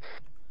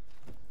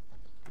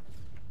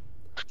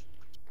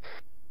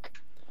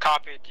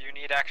 Copy. Do you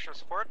need extra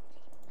support?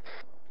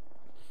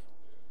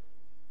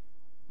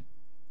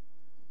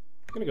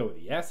 I'm gonna go with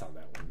a yes on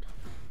that one.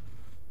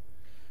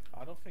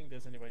 I don't think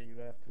there's anybody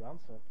you have to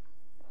answer.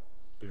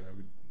 Yeah,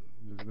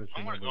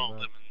 I'm gonna go with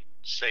them and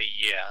say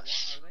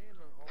yes. Are they in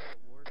an all-out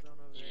war zone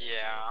over there?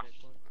 Yeah.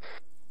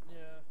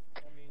 Yeah, I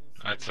mean...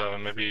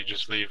 I'd maybe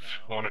just leave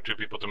 1 or 2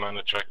 people to man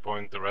the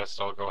checkpoint, the rest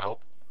I'll go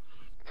help.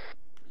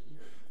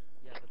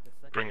 Yeah, but the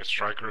second... Bring a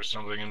striker or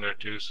something in there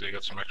too, so you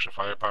get some extra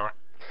firepower.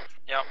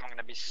 Yep, I'm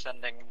gonna be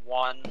sending 1.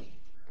 I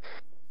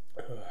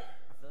feel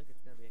like it's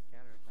gonna be a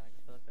counterattack.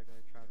 I feel like they're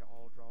gonna try to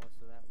all draw us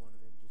to that one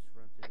and then just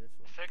run through this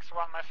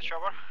one. 6-1 message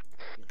over.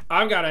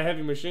 I've got a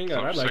heavy machine gun.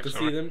 So I'd like to 6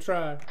 see over. them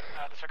try.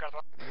 Disregard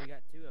 1. We got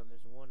 2 of them.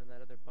 There's one in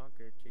that other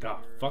bunker. To Oh,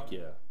 your, fuck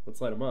yeah.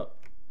 Let's light them up.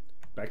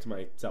 Back to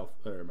my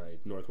my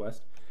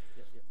northwest.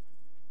 Yep.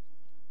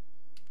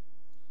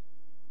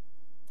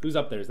 Who's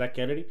up there? Is that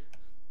Kennedy?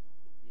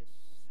 Yes.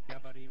 Yeah,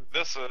 buddy.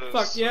 This is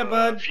Fuck yeah,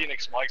 bud.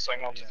 Phoenix Mike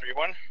saying on to 3-1.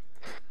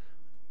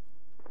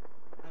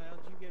 How'd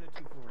you get a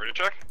 2-4? Ready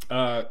to check?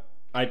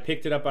 I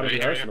picked it up out of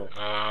the arsenal.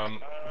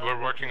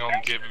 We're working on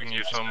giving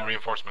you some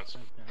reinforcements.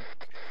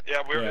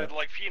 Yeah, Yeah.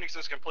 Phoenix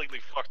is completely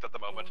fucked at the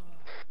moment.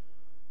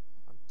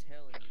 I'm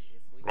telling you,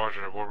 if we...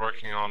 Roger, we're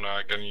working on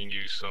getting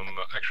you some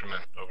extra men.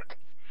 Over.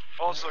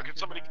 Also, can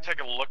somebody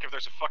take a look if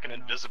there's a fucking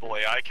invisible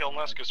AI killing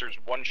us? Because there's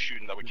one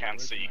shooting that we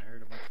can't see. I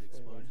heard a bunch of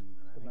explosions.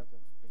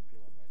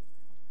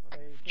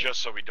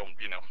 Just so we don't,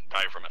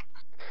 die from it.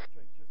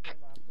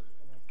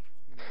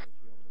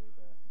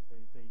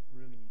 They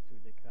really need to.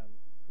 They can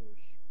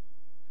push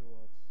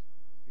towards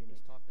Phoenix.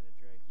 He's talking to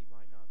Drake. He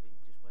might not be.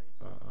 Just wait.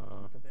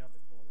 But they have the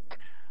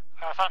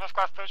corner. Phantom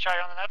Squad still shy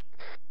on the net.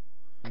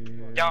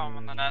 Yeah, I'm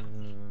on the net.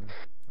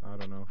 I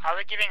don't know. Are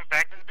we giving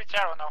back this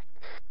BTR or no?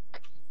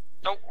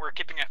 Nope, we're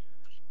keeping it.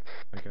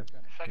 I guess.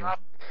 Second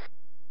up.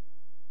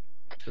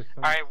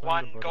 Alright,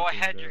 one, go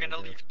ahead. You're gonna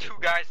leave 2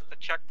 guys at the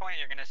checkpoint.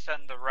 You're gonna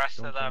send the rest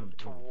of them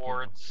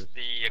towards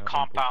the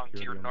compound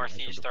to your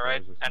northeast,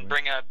 alright? And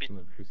bring a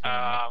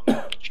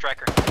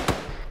striker.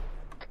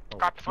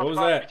 What was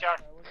that?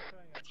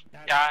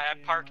 Yeah, I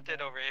parked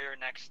it over here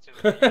next to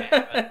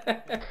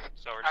the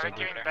so we're just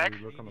giving back.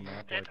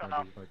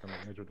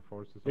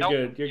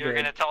 Nope, you're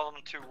gonna tell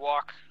them to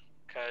walk,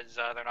 because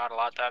they're not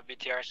allowed to have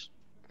BTRs.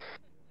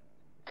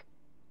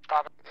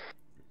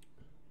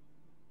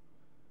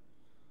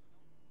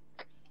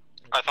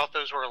 I thought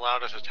those were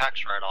allowed as a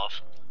tax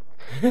write-off.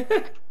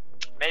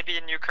 Maybe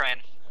in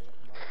Ukraine.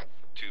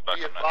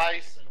 Be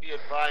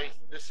advised,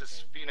 this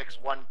is Phoenix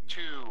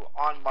 1-2.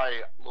 On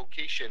my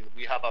location,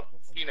 we have a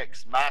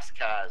Phoenix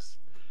MasCas.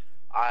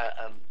 I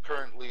am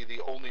currently the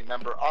only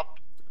member up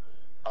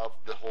of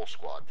the whole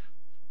squad.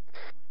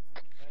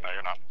 No,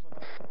 you're not.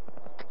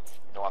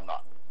 No, I'm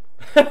not.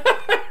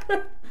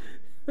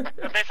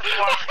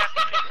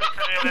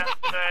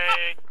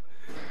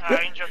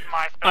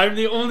 I'm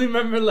the only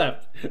member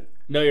left.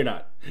 No, you're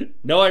not.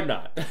 No, I'm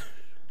not.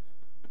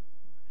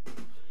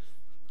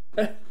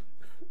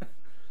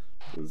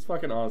 This is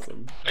fucking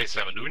awesome. Hey,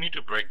 7, do we need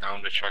to break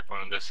down the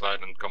checkpoint on this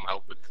side and come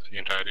help with the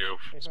entirety of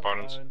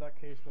Spartans? In that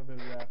case,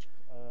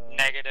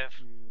 Negative.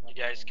 You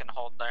guys can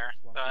hold there.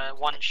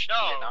 One should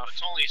be enough.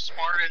 It's only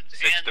Spartans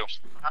and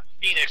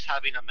Phoenix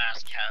having a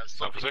MasCas,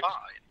 so it'll be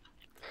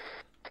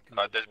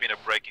fine. There's been a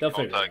break in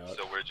contact,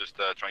 so we're just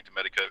trying to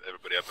medicate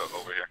everybody up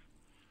over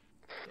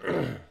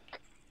here.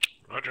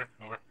 Roger,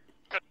 over.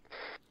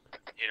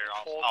 Here,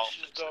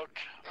 This is Doc.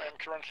 I am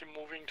currently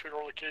moving to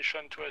your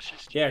location to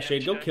assist you. Yeah,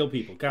 Shade, go kill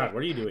people. God,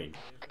 what are you doing?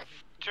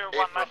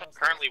 2-1 message. I'm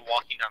currently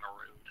walking down a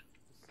road.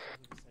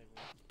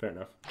 Fair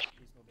enough.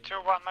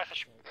 2-1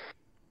 message.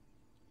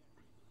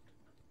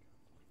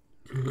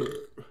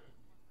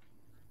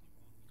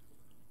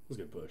 Let's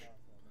get push.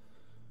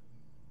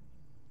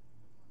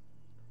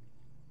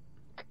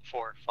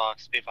 4,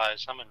 Fox, be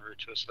advised, I'm en route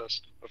to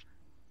assist.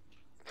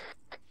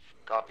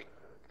 Copy.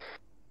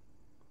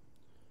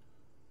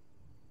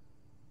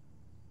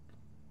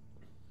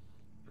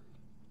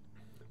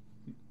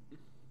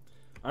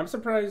 I'm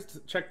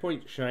surprised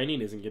Checkpoint Shining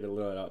isn't getting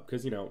lit up,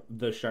 because, you know,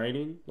 The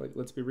Shining, like,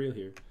 let's be real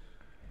here.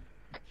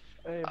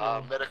 Hey,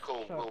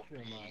 medical will be...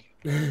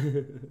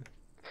 Listen,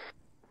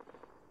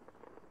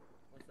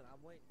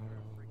 I'm waiting for a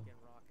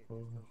freaking rocket to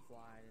come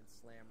flying and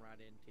slam right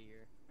into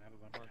your...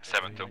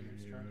 7-2.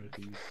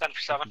 10 for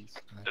 7.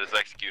 It is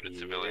executed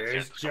civilians.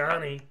 There's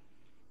Johnny.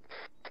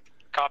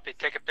 Copy,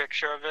 take a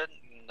picture of it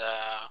and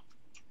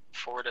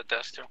forward it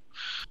this too.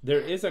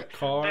 There is a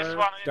car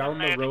down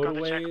the road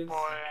a ways,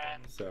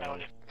 so...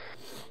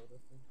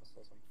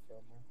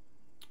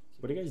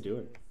 What are you guys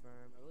doing?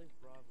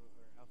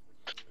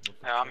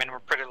 I mean, we're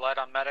pretty light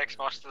on medics.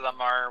 Most of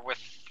them are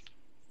with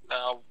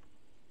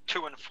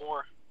 2 and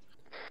 4.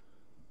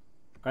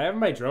 I have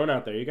my drone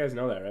out there. You guys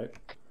know that, right?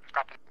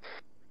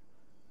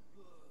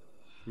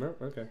 No?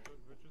 Okay. Ain't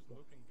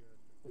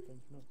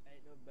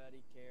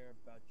nobody care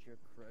about your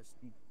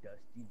crusty,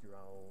 dusty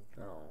drone.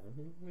 Oh,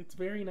 it's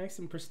very nice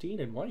and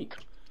pristine and white.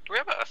 Do we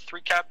have a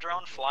 3-cap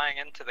drone flying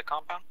into the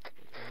compound?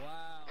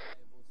 Wow,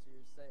 we'll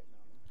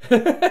see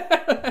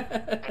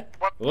your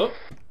What? Whoop.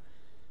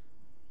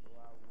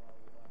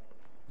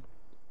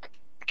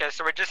 Okay,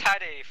 so we just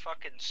had a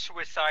fucking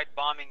suicide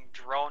bombing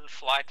drone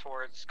fly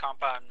towards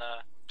compound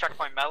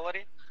checkpoint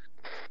Melody.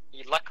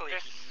 Luckily he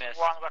missed.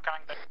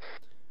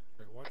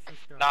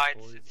 No,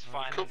 it's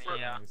fine.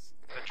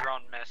 The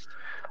drone missed.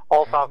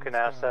 All Falcon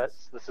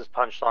assets, this is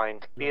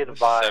Punchline. Be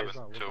advised,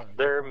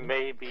 there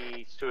may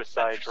be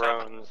suicide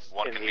drones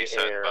One in can the be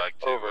sent air. back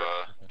to Over.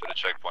 to the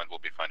checkpoint. We'll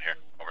be fine here.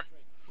 Over.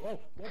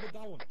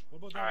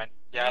 Alright,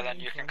 yeah, then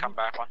you can come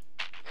back one.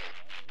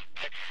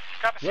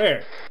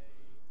 Where?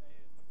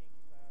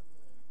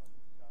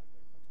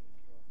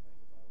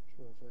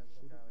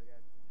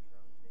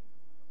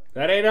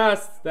 That ain't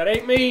us. That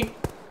ain't me.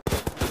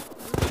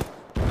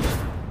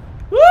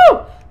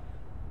 Woo!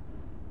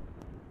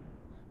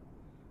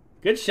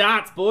 Good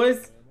shots,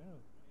 boys.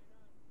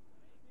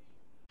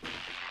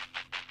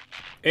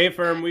 Hey,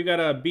 firm, we got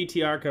a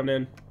BTR coming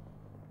in.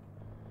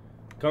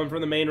 Coming from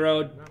the main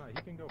road.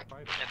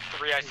 At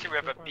 3, I see we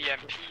have a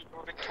BMP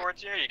moving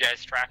towards you. Are you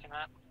guys tracking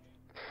that?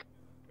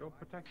 Go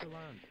protect your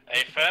land.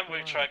 Hey, fam,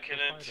 we're tracking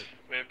it.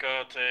 We've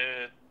got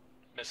a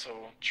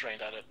missile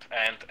trained at it,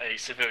 and a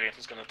civilian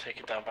who's gonna take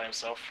it down by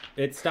himself.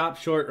 It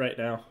stopped short right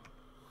now.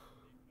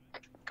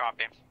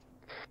 Copy.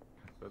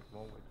 That's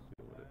one way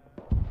to deal with it.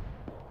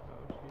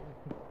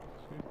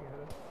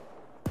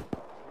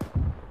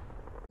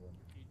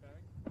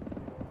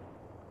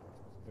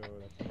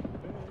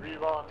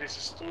 Reba, this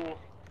is 2.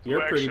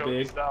 You're pretty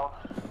big.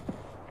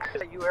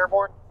 Is you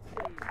airborne?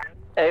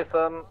 Hey,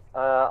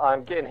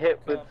 I'm getting hit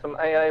with some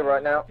AA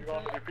right now.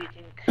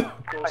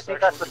 I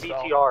think that's the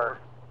BTR.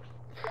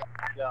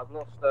 Yeah, I've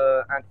lost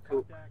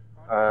anti-cook.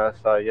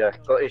 So yeah,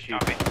 got issues.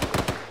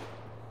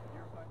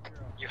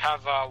 You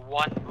have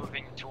 1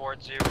 moving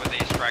towards you with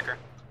a striker.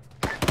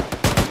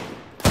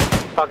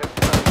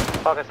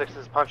 Falcon 6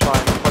 is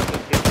Punchline.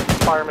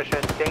 fire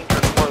mission, danger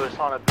close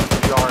on a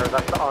BTR.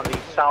 That's on the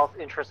south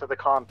entrance of the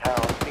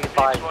compound. Be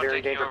advised,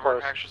 very danger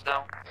close.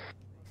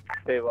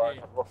 Hey, well,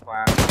 I've lost my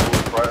ankle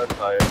right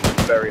outside.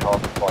 It's very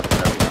hard to spot it.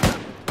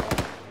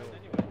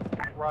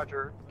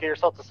 Roger. Get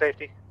yourself to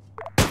safety.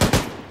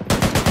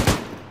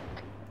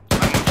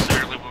 I'm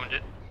severely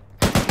wounded.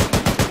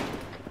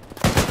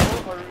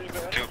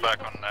 2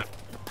 back on that.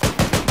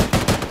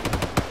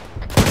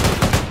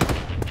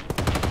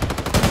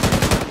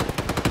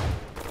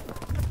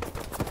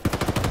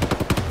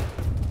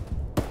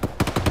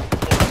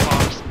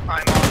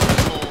 I'm on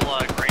this little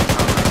green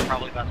tower. I'm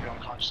probably about to go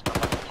unconscious. I'm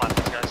about to plant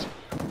these guys.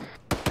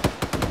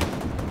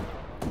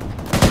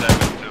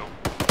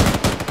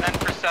 7-2. 10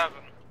 for 7.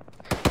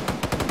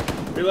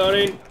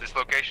 Reloading. This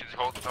location is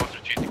holding no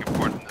strategic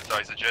importance,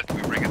 I suggest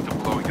we bring it to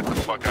below and get the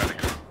fuck out of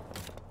here.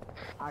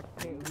 I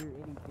can't hear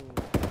anything.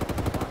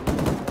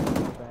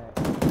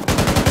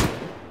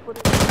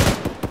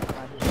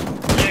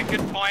 Yeah,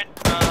 good point.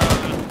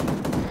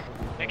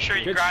 Make sure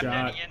you Good grab shot.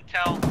 any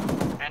intel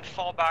and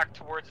fall back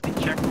towards the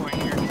checkpoint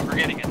here, because we're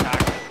getting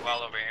attacked as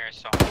well over here,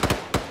 so.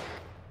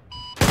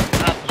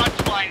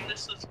 Punchline,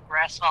 this is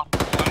Grasshopper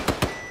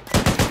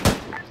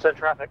 1. Send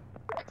traffic.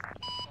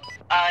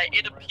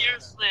 It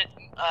appears that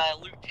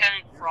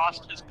Lieutenant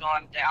Frost has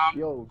gone down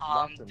due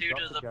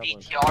to the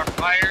BTR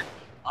fire.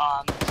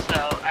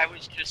 So I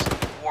was just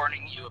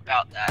warning you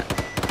about that.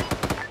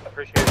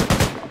 Appreciate it. Yeah,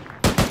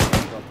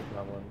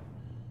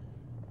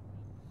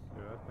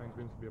 that tank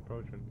seems to be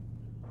approaching.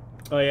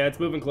 Oh yeah, it's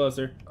moving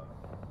closer.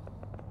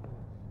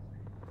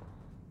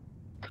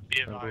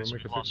 Be advised,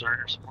 we've lost our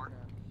air support.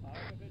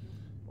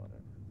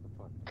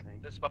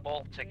 This is my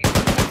bolt ticking.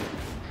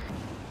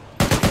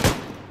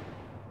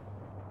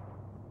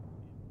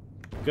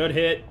 Good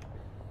hit.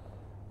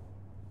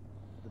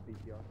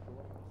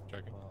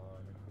 Checking.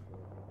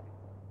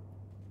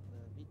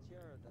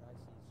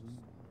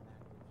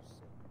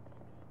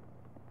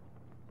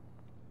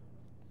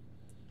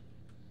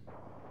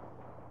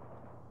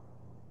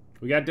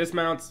 We got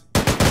dismounts.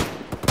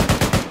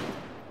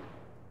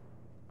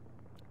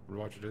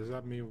 Roger, does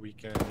that mean we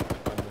can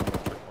abandon the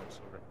checkpoints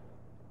over?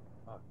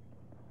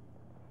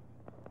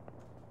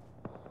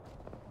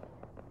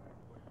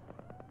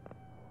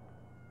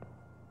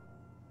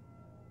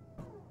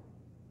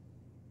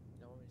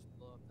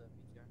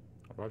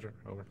 Roger,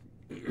 over.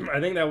 I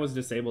think that was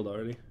disabled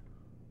already.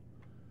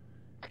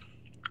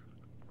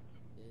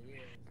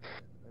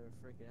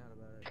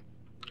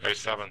 Hey,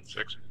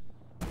 7-6.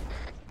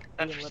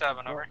 10 for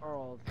 7, over.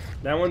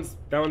 That one's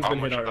been hit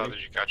much of that already.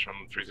 did you catch on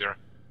 3-0?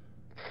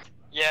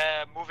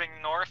 Yeah, moving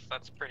north,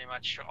 that's pretty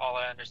much all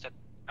I understood.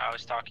 I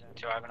was talking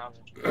to Ivanov.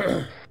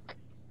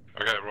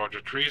 Okay,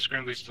 Roger. 3 is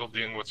currently still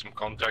dealing with some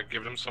contact.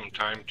 Give them some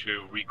time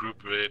to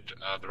regroup with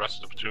the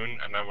rest of the platoon,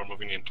 and then we're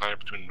moving the entire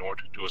platoon north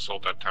to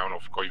assault that town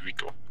of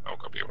Koivico. I'll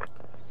copy over.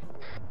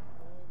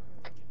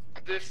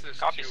 This is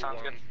Copy,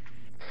 sounds good.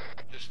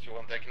 This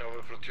 2-1 taking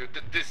over for 2.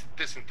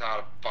 This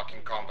entire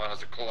fucking compound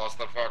is a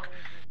clusterfuck.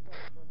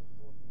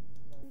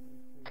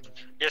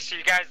 Yeah, so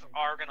you guys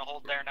are gonna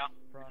hold there now.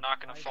 We're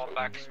not gonna fall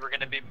back because we're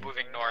gonna be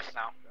moving north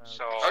now.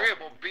 So. Okay,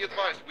 well, be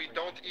advised, we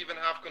don't even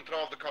have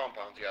control of the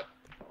compound yet.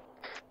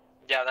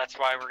 Yeah, that's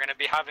why we're gonna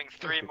be having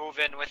 3 move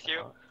in with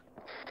you,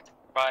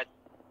 but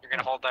you're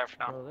gonna hold there for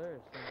now.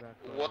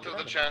 What are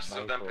the chances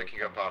of them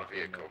picking up our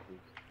vehicle?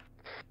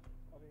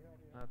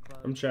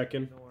 I'm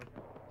checking.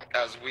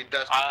 As we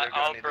desperately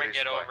I'll bring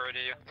it over to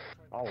you.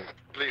 Oh,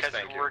 please, Because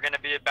thank you. we're gonna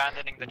be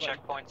abandoning the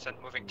checkpoints and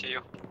moving to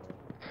you.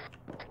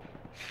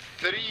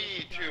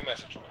 3-2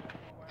 message.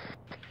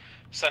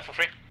 Set for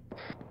free.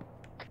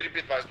 Be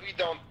advised, we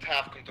don't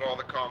have control of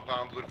the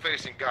compound. We're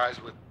facing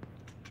guys with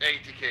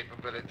 80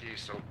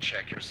 capabilities, so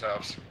check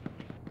yourselves.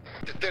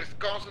 They're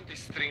constantly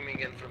streaming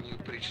in from new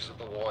breaches of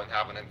the wall and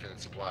have an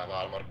infinite supply of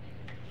armor.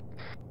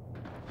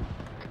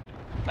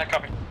 I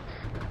copy.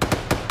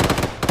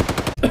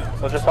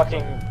 So just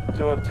fucking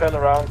do a turn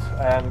around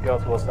and go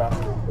towards that.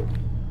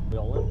 We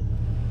all in?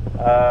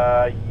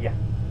 Yeah.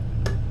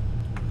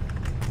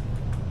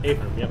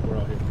 Affirm, yep, we're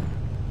all here.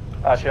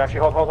 Actually,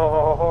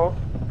 hold.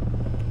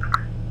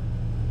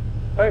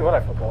 Hey, what I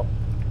forgot.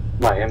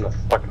 I am the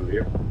fucking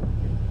rear.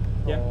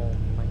 Yeah. Oh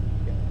my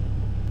god.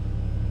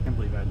 I can't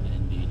believe I didn't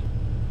indeed.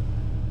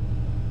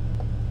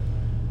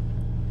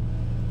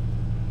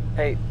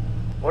 Hey,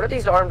 what are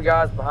these armed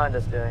guys behind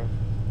us doing?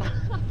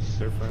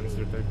 They're friends,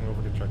 they're taking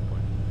over the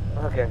checkpoint.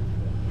 Okay.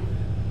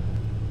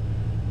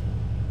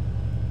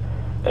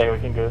 Hey, we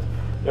can go.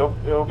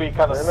 It'll be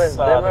kind of Them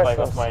sad are if I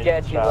some lost my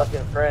sketchy chat.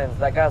 looking friends.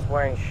 That guy's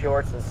wearing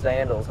shorts and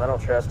sandals. I don't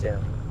trust him.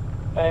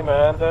 Hey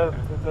man, the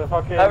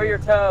fucking... Cover your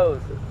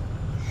toes.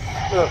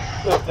 Look,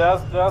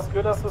 they're as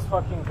good as those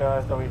fucking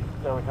guys that we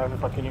have in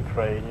fucking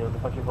Ukraine, you know, the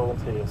fucking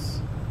volunteers.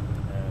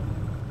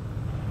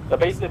 They're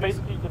basically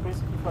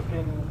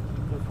fucking...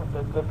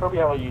 They probably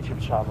have a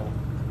YouTube channel.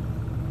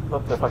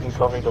 But they're fucking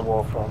covering the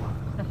war from.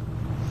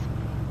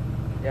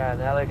 Yeah,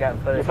 now they got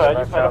footage You've of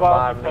us heard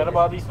shot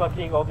about these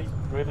fucking, all these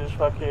British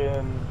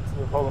fucking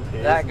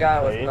volunteers That guy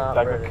in was Ukraine not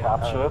that British.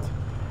 got captured?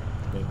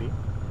 Maybe.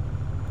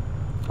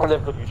 And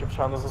they've got YouTube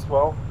channels as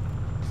well.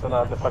 So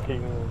now the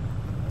fucking,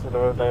 so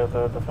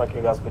the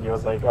fucking last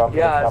videos like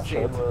yeah, I've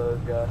captured. seen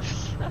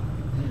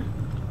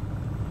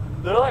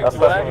They're like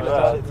bragging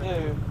about it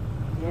too.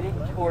 Getting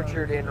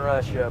tortured in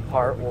Russia,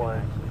 part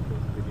 1.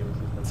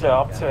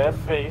 Top 10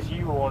 things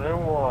you wouldn't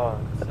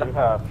want to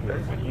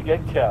happen when you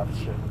get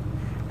captured.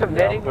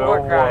 Committing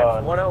war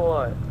crimes,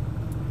 101.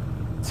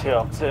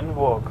 Top 10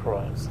 war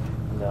crimes.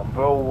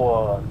 Number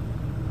 1.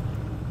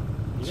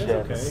 You guys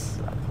okay?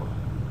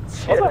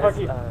 What's that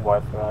fucking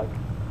white flag?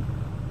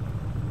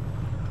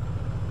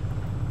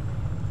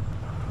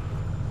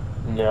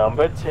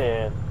 Number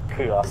 10.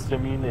 Cluster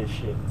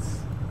munitions.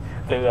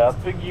 The last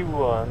thing you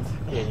want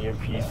in your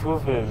peaceful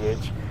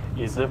village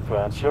is a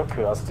bunch of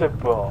cluster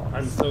bombs.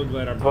 I'm so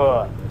glad I'm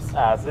But, doing this.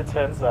 as it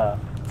turns out,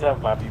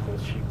 that might be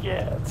what you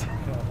get.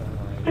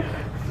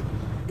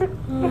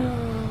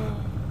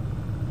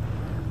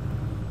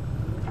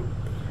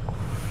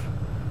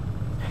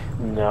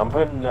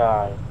 Number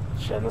 9.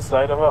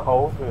 Genocide of a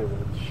whole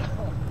village.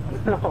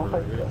 Oh my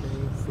god.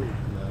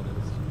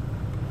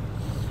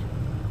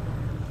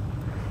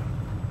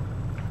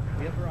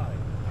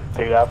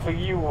 The last thing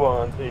you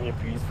want in your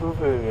peaceful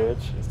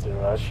village is the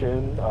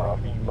Russian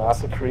army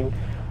massacring.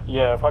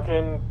 Yeah,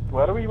 fucking.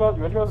 Where do we want?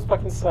 Where do you want this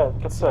fucking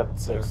set? Get set.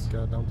 6.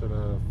 Go down to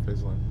the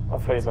phase line. Oh,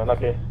 phase line,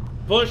 okay.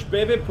 Push,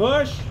 baby,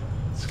 push!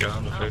 Let's get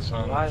on the phase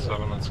line.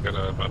 7, let's get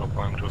a battle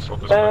plan to assault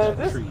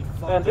this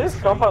And this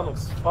compound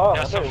looks fun.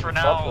 Yeah, so for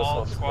now,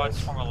 all squads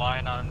form a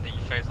line on the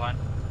phase line.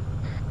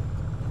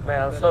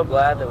 Man, I'm so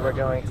glad that we're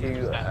going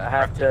to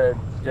have to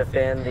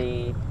defend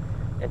the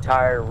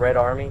entire Red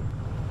Army.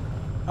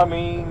 I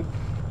mean,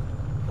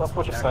 that's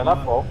what you sign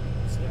up for.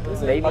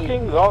 Maybe.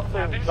 Fucking God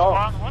thing,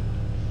 God. What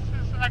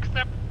is the next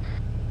step?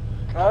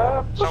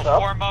 So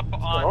form up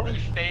on the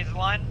phase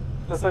line.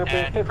 There's a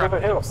big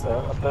hill up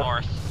there.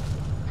 North.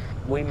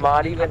 We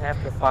might even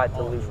have to fight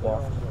the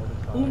Luftwaffe.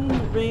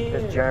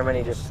 Because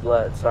Germany just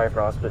sorry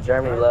Frost, but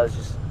Germany loves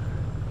just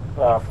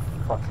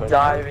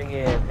diving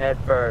in head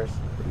first.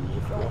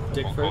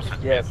 Dick first?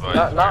 Yes,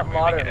 not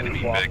modern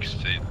enemy mix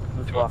to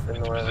into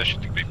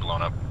position to be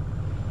blown up.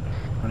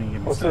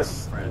 What's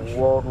this?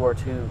 World War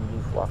II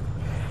Luftwaffe.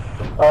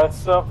 Alright,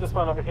 so this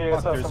one over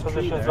here, so some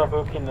positions are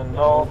booked in the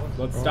north.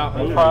 Let's stop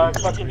moving.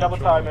 Fucking double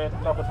time it,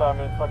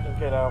 fucking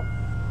get out.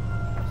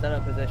 Set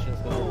up positions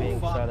because we're being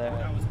shot at.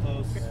 That was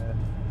close.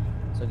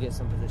 So get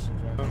some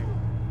positions right here.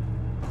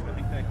 I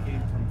think that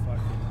came from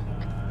fucking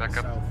back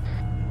up. south.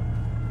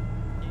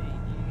 Do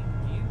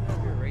you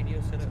have your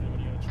radio set up?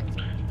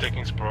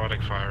 Taking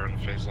sporadic fire on the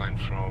phase line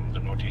from the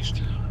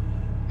northeast.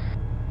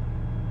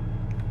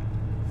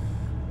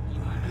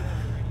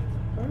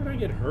 How did I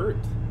get hurt?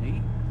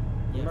 Me?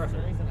 Yeah, for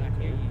some reason I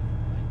hear you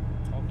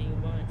like, talking a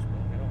bunch,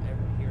 but I don't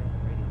ever hear on the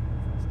radio.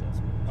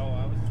 Oh,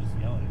 I was just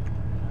yelling.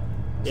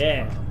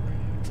 Yeah.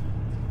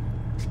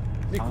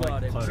 Be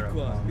quiet, be quiet,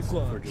 be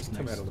quiet. Or just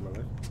come out of my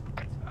life.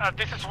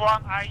 This is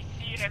 1. I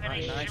see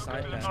enemy ship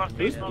to the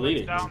northeast,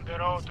 moving down the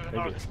road to the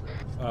north.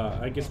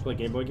 I get to play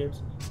Game Boy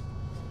games?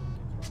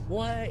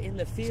 What? In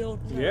the field?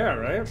 No. Yeah,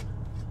 right?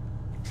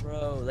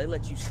 Bro, they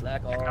let you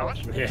slack off.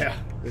 Yeah,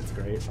 it's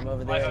great. I'm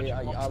over there,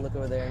 I look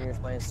over there and you're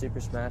playing Super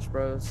Smash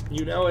Bros.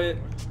 You know it.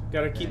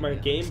 Gotta keep my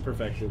game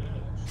perfection.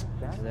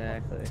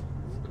 Exactly.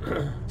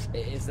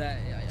 Is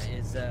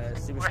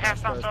Super We have Smash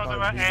some Bros. sort of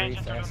probably an very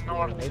agent to fast the for you?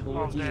 north Maybe of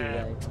would you,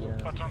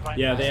 the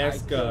Yeah, they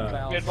ask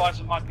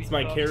it's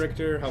my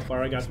character, how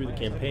far I got through the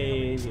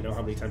campaign, you know,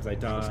 how many times I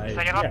died.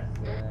 Yeah.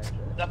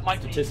 That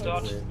might be Statistics.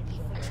 Dodge.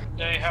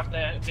 They have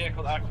the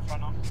vehicle active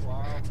right now.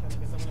 Wow, I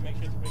guess I'm gonna make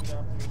sure to bring that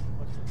up.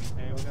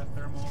 Hey, we got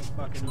thermal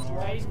fucking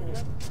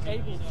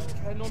Abel, you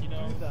cannot do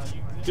that.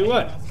 Do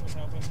what?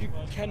 You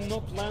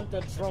cannot land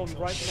that drone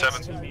right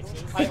next to me.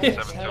 7. I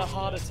almost had a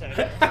heart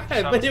attack.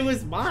 But it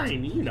was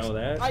mine, you know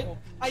that.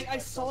 I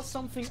saw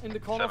something in the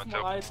corner of my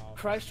eye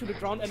crash to the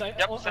ground, and I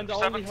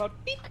only heard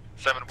beep.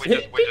 7. We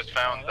just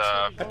found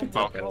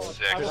Falcon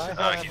 6.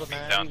 He's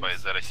being down by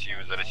his ZSU.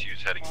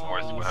 ZSU's heading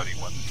north. How do you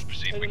want to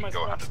proceed? We can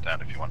go hunt it down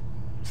if you want.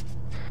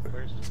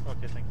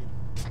 Okay, thank you.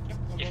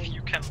 If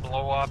you can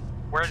blow up,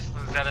 where's the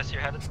ZSU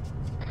headed?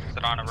 Is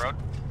it on a road?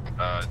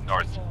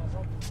 North.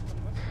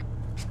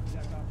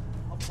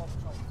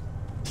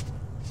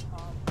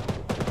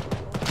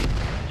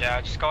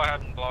 Yeah, just go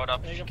ahead and blow it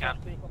up if you can.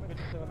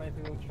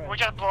 We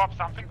just blow up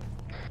something.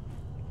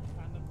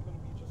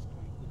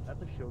 At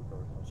the show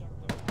door.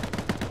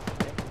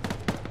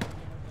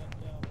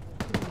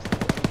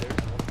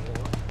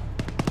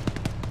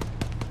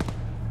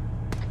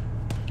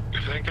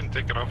 If they can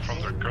take it off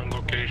from their current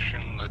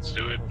location, let's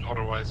do it.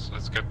 Otherwise,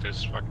 let's get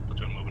this fucking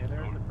platoon moving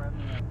forward.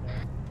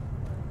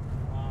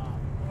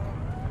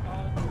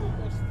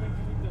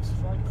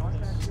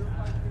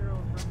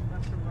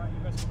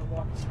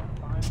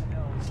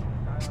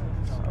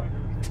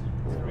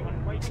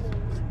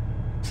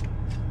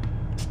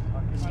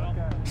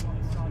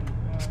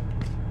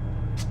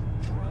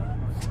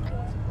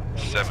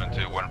 Seven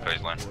to 1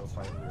 phase line.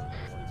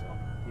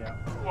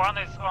 1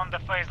 is on the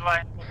phase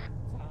line.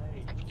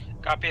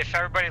 Copy. If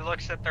everybody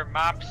looks at their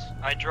maps,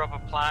 I drew up a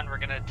plan. We're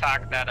gonna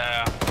attack that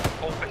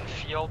open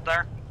field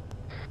there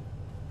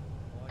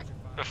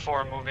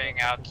before moving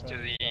out to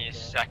the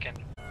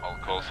second. All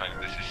call sign,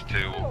 this is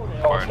 2.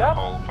 Fire in the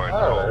hole, fire in the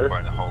hole, fire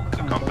in the hole,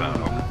 to compound.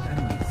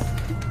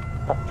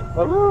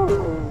 Hello.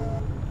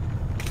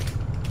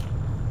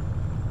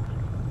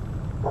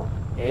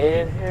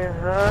 In here,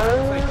 huh?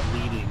 It's like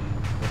bleeding.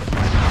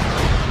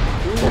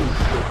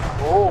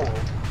 Oh.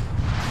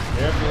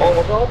 Careful.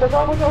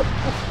 Oh my god.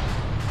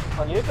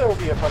 I knew there would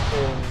be a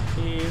fucking...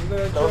 In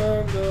the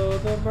jungle,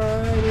 the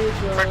mighty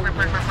jungle.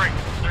 Break.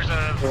 There's a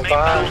main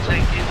battle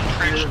tank in the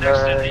trench next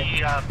to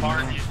the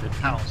barn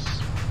house.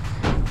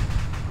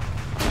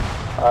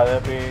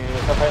 There'd be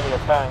something in a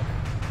tank.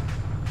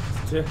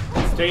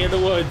 Stay in the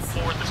woods.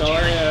 That's all I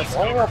ask.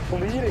 Why am I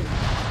bleeding?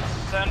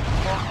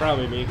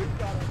 Probably me.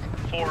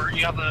 4,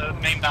 you have a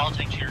main battle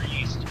tank to your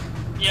east.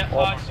 Yeah,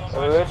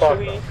 Actually, this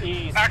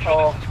is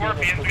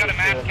Scorpion. We got a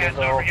MasCas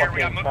over here. We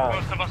got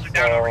most of us are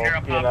down over here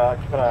up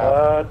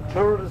top.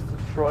 Turret is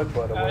destroyed,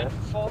 by the way.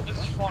 This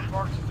is Fort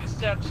Worth. Is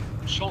that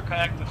Shulka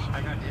active?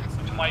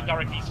 To my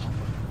direct east.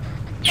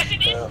 Yes,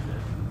 it is!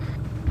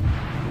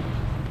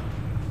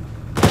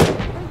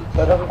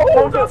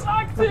 Oh, that's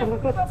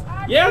active! That's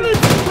active! Yeah,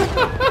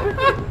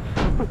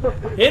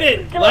 hit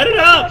it! Let it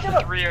up!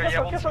 3, are you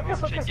able to move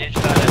to engage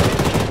that?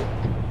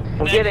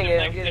 I'm getting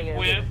it.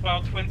 We're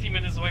about 20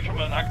 minutes away from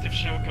an active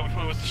Shulka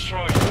before it was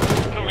destroyed.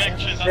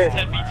 Correction, that's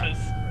 10 meters.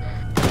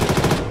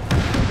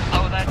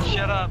 Oh, that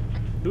shut up.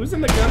 Who's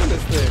in the gun in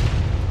this thing?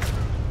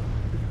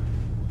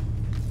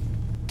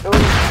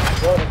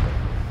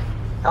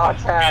 Oh,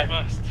 Chad.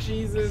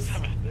 Jesus.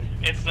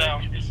 It's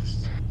down.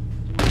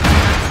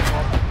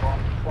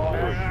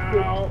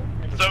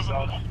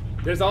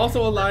 There's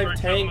also a live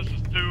tank.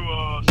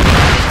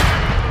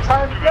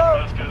 Time to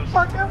go!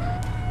 Fuck him!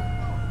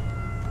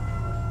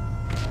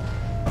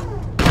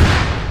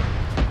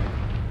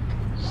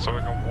 So we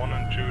got 1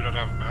 and 2 that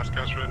have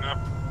MasCas right now.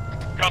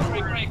 Got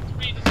 3 break,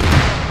 3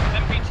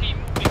 MPT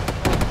moving.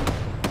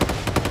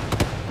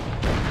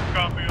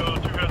 Copy, 2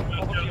 has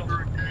MasCas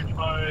were engaged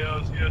by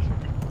CS.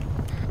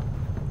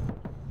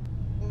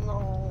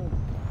 No.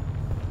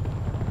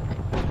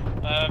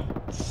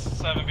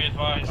 7 be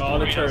advised. Oh,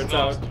 the turret's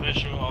out.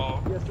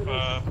 Visual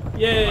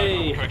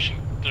Yay! correction,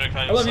 direct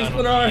I love you,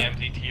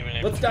 Splinter.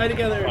 Let's die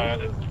together.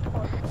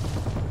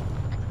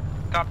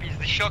 Copies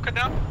the Shulka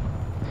down?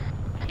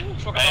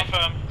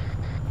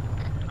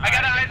 I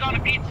got eyes on a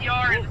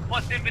BTR and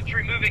plus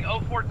infantry moving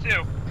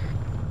 042.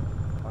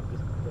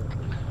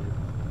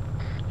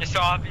 Yeah, so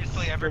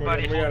obviously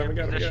everybody We got hold him,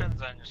 your we got him.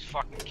 positions and just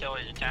fucking kill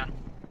it you can.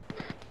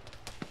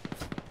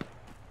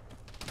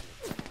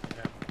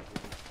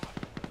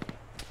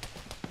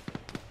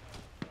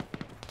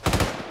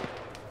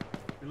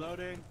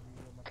 Reloading.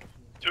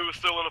 2 is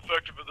still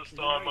ineffective at this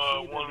time.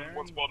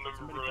 One squad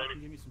member remaining.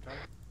 Give me some time.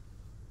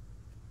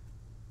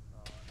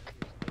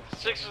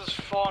 6 is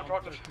 4 on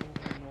rocket.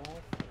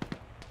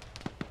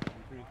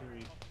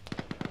 3-3.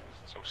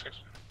 So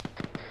 6.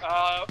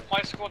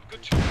 My squad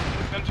good to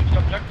defend the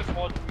objective,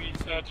 or do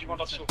you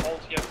want us to hold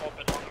here for a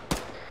bit longer?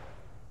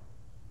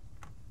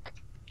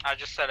 I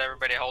just said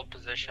everybody hold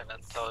position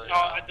until. No,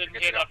 I didn't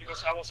hear that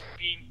because I was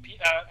being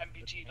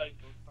MPT, like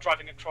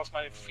driving across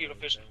my field of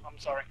vision. I'm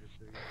sorry.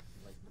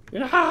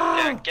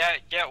 Yeah,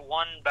 get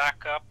 1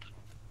 back up.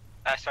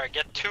 Sorry,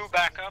 get 2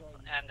 back up,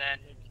 and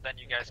then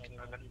you guys can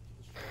move in.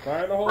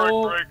 Fire in the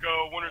hole. Break,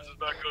 Winters is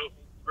back up.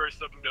 Very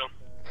stepping down.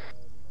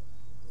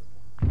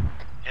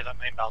 Yeah, that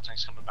main battle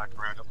tank's coming back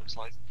around, it looks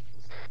like.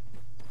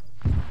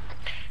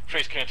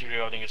 Trace currently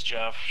reloading his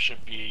Jav,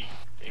 should be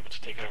able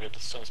to take care of it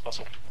as soon as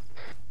possible.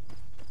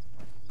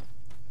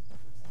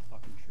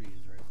 Fucking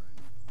trees right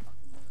now.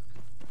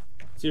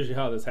 It's usually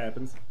how this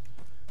happens.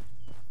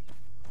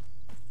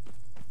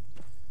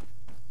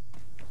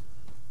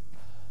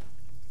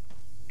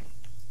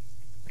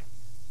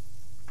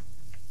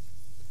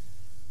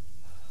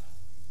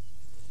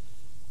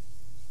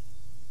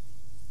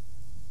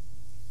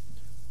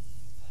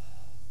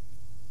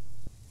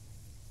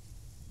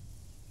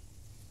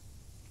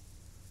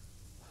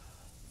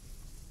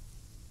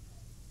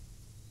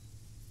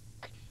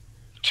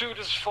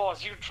 This is 4,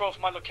 you drove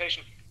my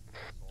location.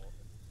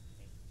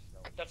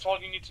 That's all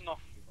you need to know.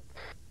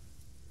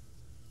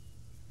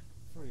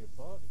 For your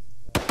body.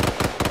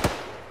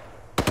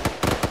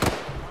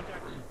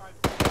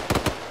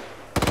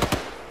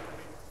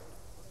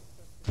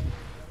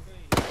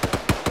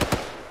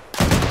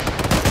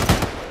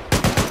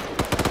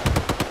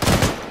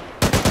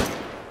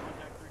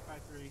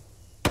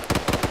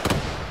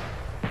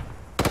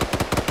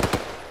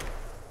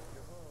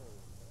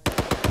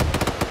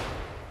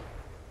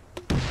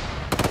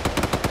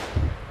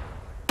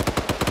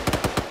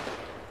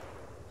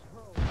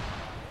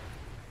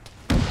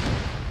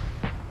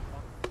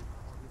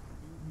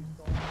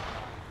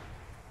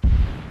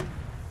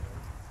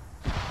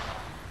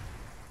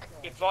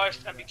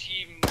 Advised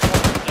MBT.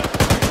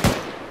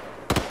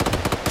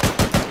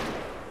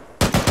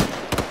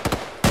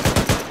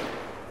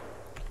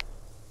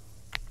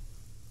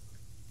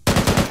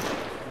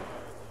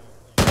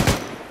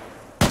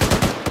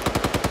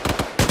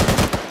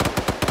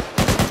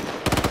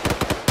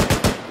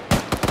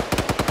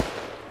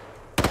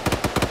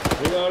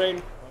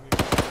 Reloading.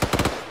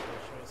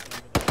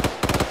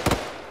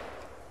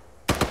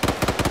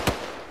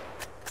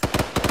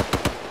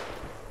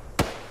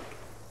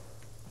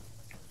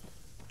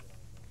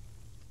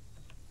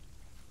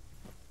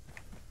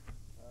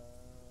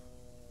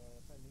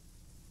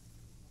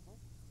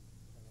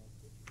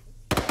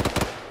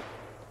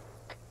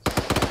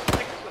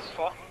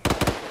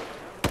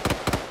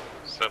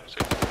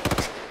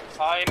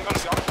 I'm gonna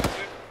be honest with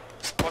you.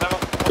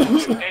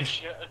 Whatever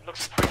edge, it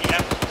looks pretty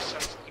empty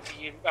since the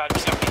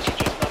MPG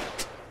just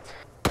left.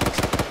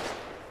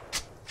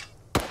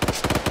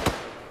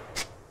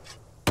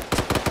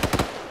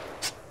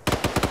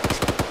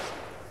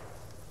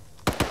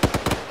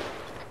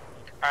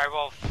 Alright,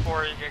 well,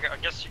 I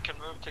guess you can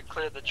move to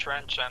clear the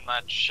trench and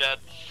that shed.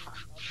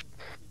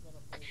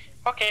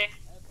 Okay.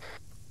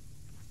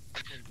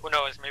 Who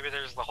knows, maybe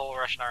there's the whole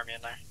Russian army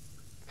in there.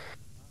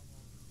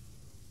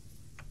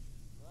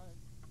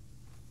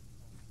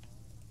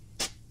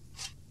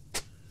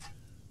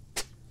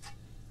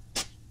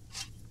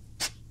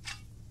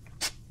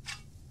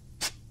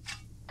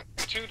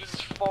 This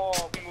is 4,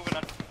 we're moving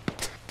on.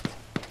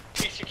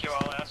 Please secure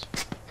LS.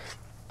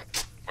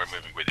 We're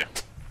moving with you.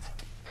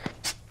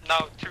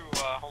 No, 2,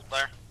 hold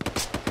there.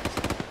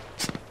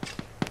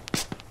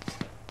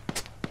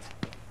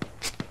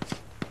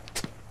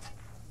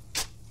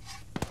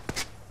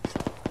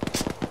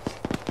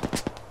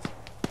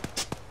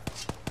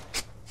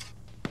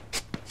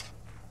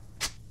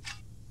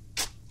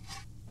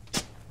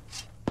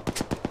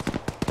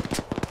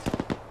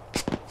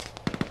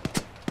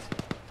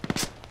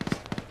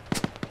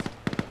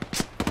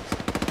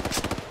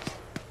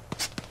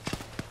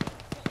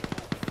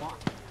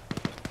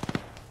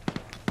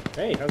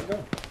 Hey, how's it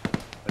going?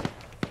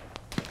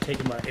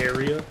 Taking my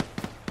area.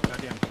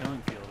 Goddamn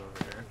killing field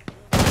over here.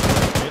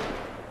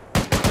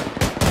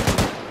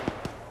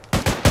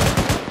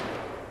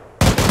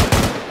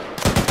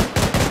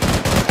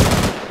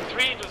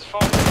 Three into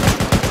 4.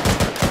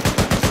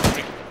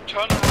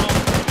 Turn around.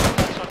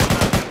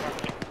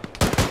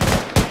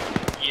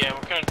 Yeah,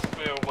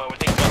 we're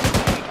taking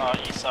that on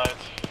east side.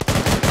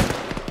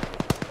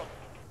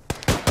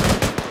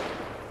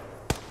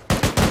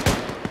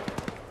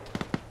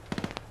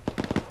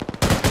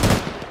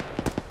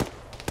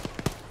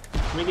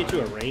 Let me get you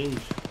a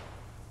range.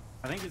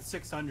 I think it's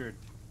 600.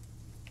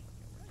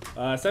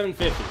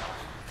 750.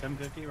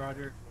 750,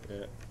 Roger.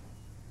 Yeah.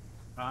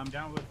 I'm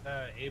down with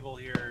Abel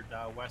here,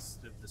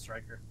 west of the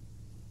striker.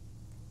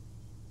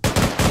 4-2.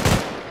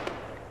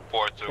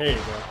 There you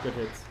go. Good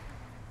hits.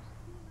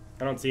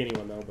 I don't see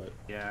anyone though, but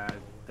yeah,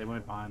 they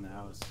went behind the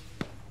house.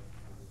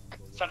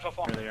 Send for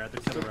 4. There they are. They're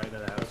to the right of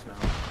the house now.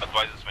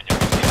 Advise us when you're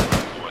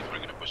proceeding. We're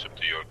going to push up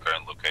to your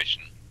current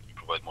location.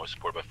 Provide more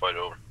support by fight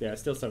over. yeah,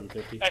 still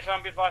 750. If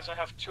I'm advised, I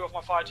have 2 of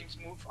my fightings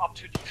move up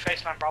to the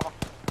faceline, brother.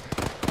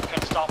 You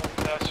can start with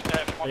those if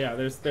you want. Yeah,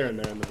 they're in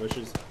there in the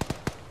bushes.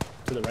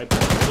 To the right, to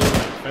the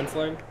fence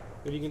line,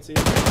 if you can see.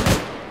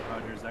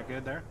 Roger, is that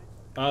good there?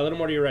 A little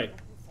more to your right.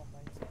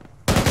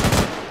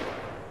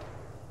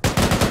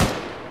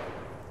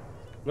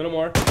 A little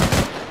more.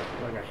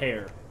 Like a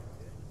hair.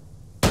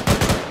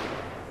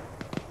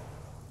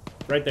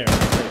 Right there.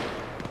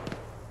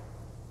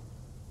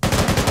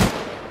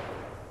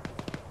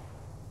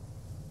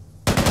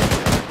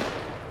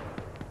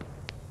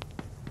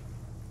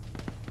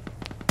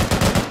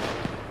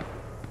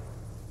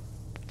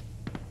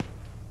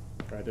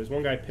 Alright, there's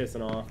one guy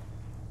pissing off.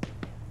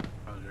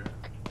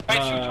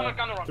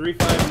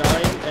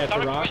 359 at the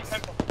rocks.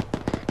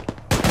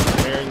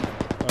 Bearing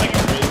range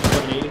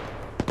 780.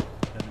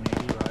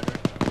 780, Roger.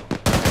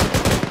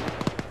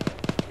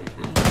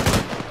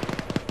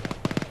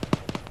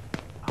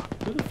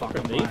 Who the fuck are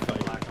they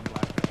fighting?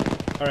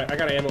 Alright, I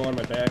got ammo on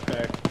my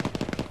backpack.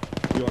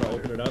 You want to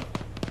open it up?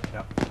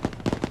 Yep.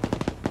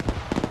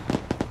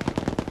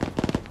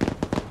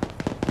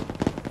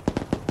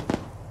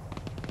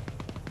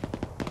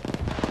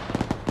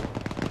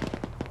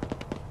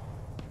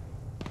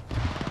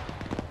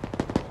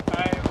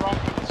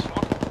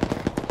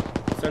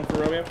 Send for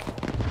Romeo.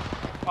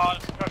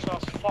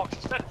 Fox,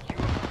 is that you?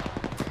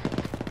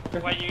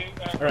 Where you?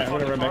 Alright, I'm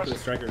gonna run back to the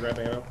striker, grab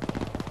ammo.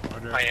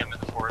 I am in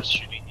the forest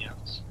shooting,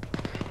 yes.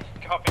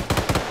 Copy.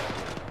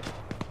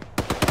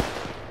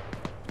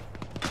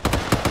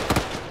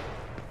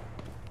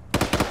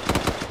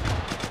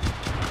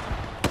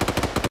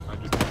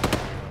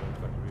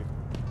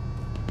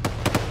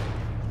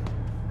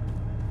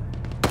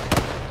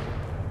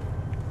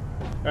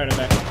 Alright, I'm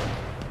back.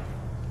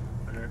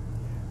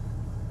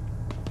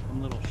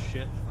 Some little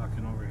shit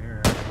fucking over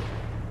here.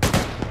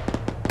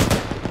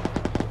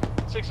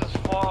 6 is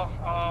 4,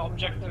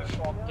 objective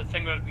for the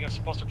thing that we are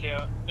supposed to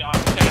clear.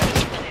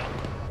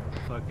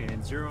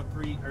 Fucking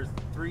 03 or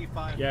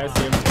 355. Yeah, I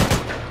see him.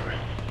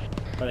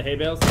 By the hay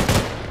bales?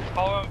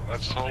 Power.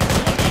 Let's hold the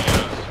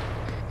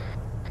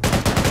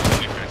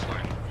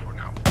baseline for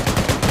now.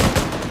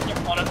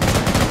 Yep, on it.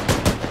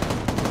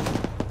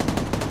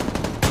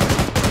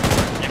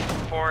 Yep,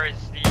 4 is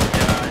the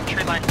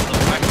tree line to the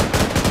west.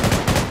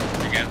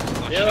 Again,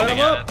 yeah, let him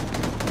up!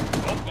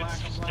 Oh,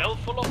 it's still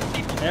full of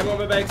people. Ammo in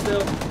my bag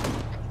still.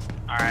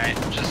 Alright,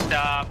 just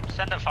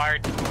send a fire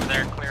team over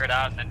there, clear it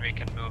out, and then we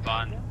can move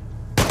on.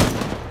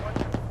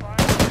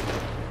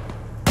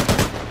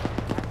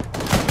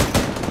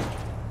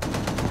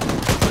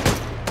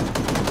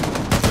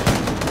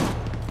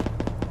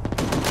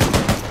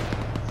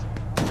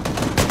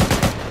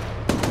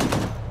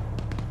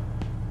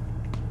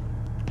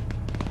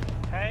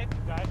 Hey,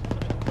 guys.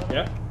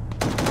 Yeah.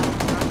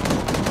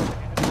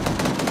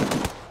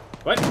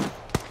 What?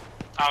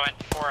 Oh, and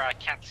for I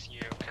can't see you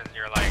because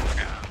you're like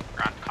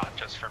you're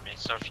unconscious for me.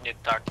 So if you need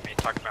to talk to me,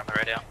 talk to me on the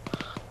radio.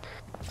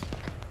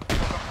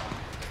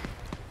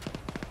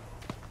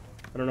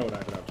 I don't know what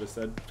I've just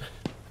said.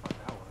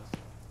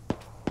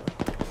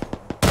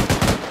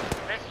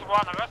 This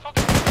one vessel.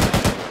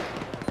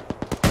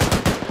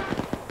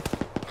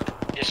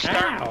 You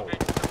start moving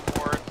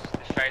towards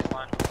the phase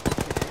line.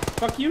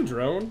 Fuck you,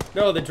 drone.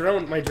 No, the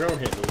drone. My drone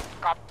hit me.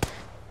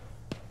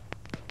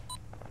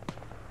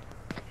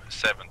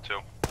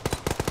 7-2.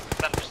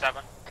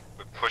 7.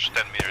 We pushed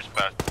 10 meters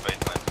past the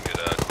baseline to get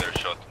a clear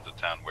shot into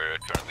town. We're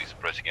currently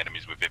suppressing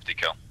enemies with 50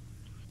 cal.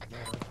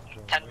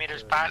 10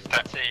 meters past,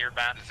 that's it, you're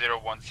banned.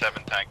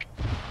 017 tank.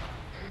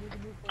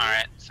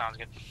 Alright, sounds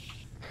good.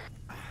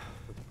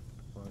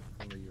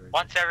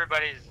 Once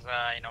everybody's,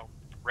 you know,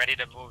 ready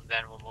to move,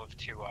 then we'll move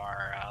to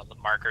our the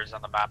markers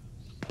on the map.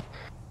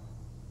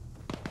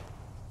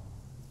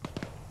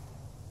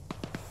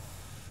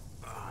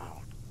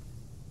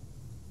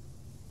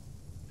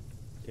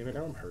 Damn it,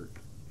 now I'm hurt.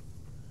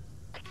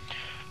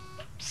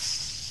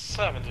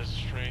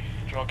 73,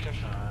 Joachim.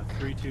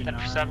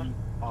 329.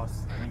 I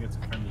think it's a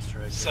friendly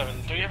strike.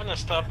 7. Do you have an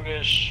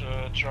established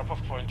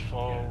drop-off point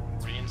for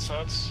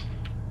reinserts?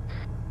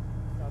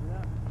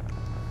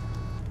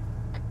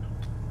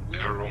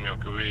 Romeo,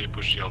 could we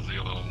push the LZ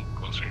a little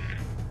closer?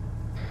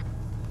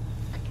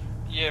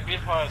 Yeah, be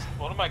advised,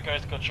 one of my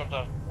guys got dropped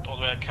out all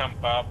the way at Camp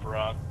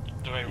Barbara.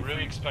 Do I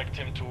really expect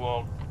him to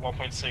walk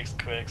 1.6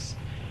 clicks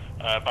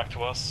back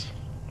to us?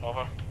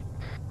 Over.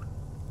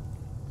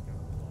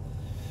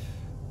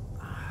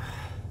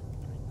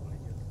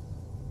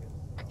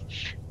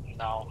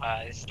 No,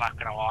 he's not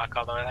gonna walk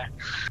all the way there.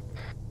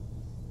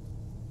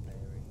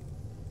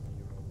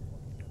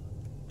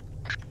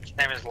 His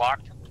name is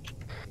Locked.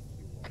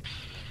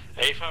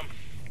 Hey, fam.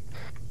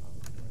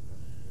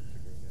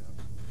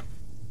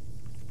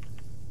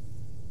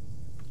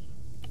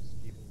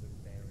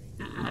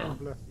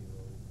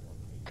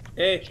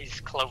 Hey.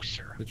 He's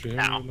closer. Did you hear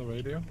now. me on the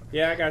radio?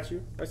 Yeah, I got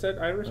you. I said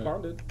I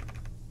responded.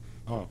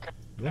 Oh.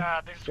 This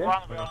is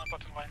one, we're on the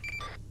bottom line.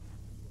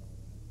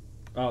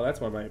 Oh,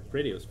 that's why my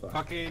radio's fucked.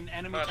 Fucking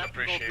enemy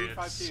tactical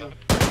 352.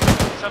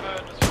 7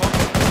 is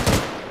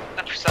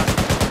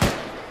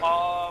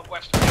 1.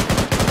 West.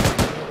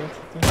 Towards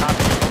the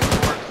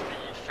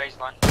phase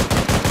line.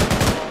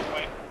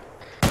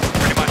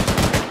 Pretty much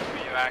for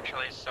you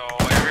actually, so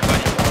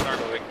everybody start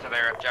moving to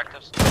their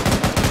objectives.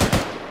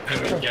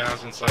 Enemy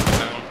gas inside the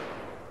town.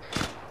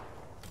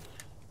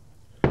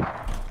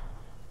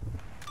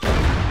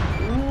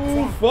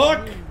 Ooh,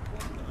 fuck!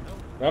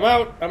 I'm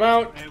out, I'm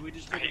out! Hey, we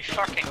just Pretty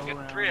fucking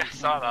good 3, I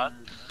saw that.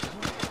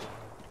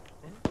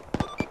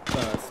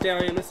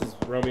 Stallion, this is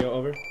Romeo,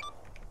 over. Is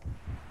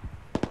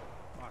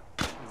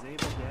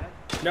Abel dead?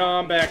 No,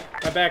 I'm back.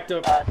 I backed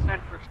up.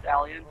 Send for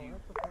Stallion.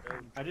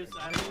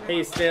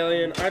 Hey,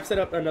 Stallion, I've set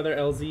up another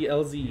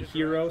LZ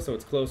Hero, so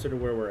it's closer to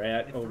where we're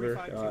at, over.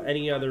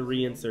 Any other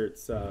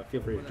reinserts,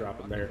 feel free to drop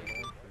them there.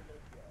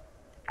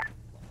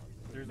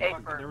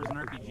 There was an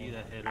RPG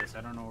that hit us.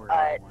 I don't know where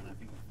it went. I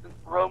think.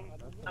 Rome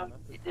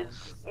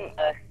is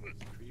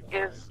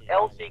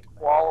LZ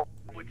Qual,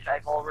 which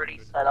I've already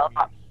set up,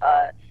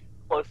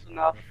 close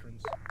enough.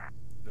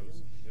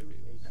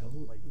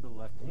 The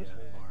left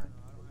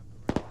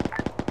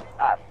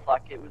Ah,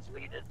 fuck, it was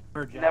deleted.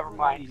 Never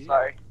mind,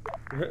 sorry.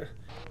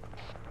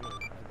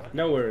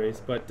 No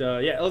worries, but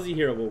yeah, LZ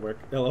Hero will work.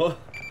 Hello.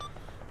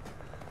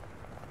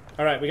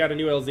 Alright, we got a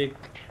new LZ.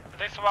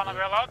 This one, are we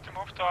allowed to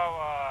move to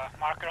our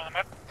marker on the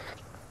map?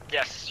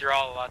 Yes, you're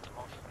all allowed to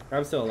move.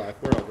 I'm still alive.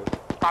 We're all good.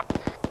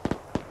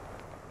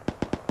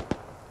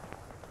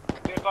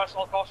 We advise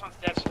all cautions,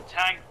 there's a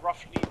tank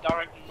roughly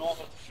directly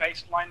north of the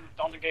phase line.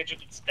 Don't engage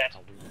it, it's dead.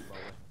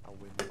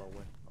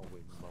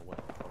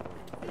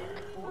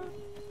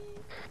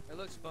 It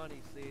looks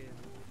funny seeing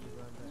you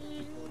run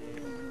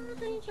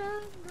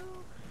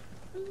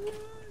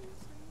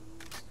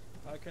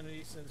that.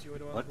 Kennedy, since you were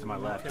the one Look to my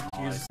left.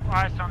 Eyes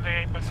on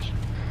the position.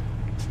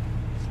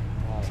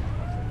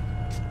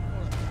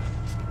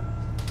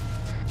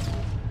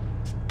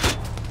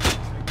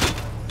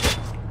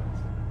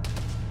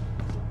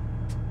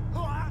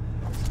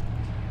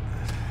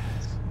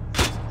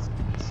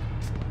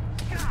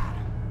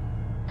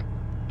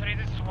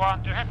 This is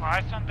 1, do you have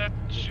eyes on that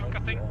Shuka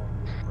thing?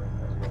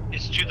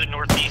 It's to the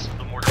northeast of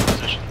the mortar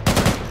position.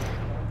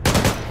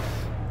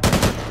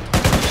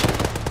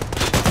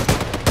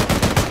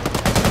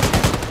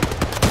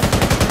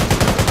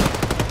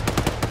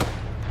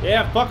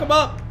 Yeah, fuck him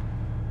up!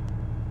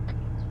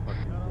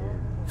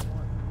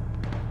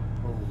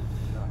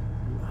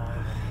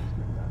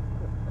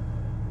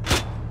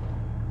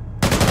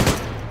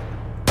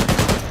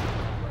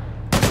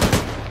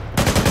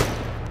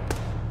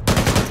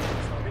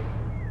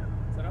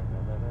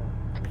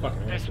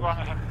 Fucking This asshole. one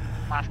I have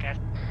MasCas.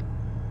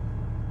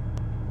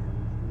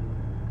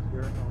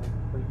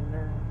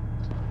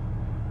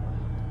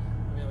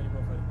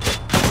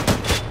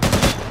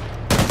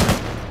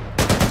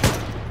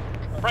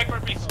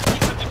 Breakpoint please.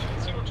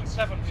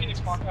 027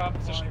 Phoenix mark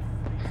position.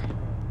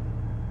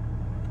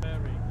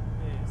 Berry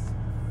is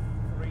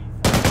 3.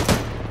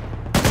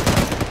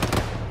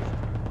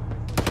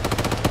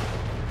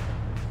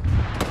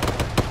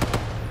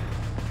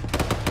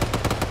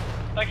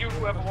 Thank you,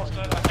 whoever was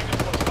the. I think it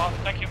was Bob.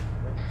 Thank you.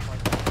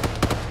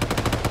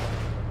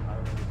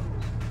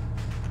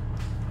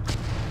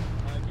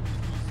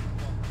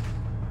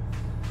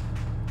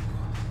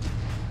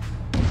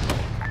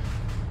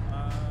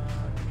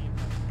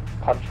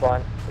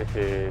 Punchline, this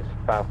is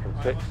Falcon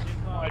 6.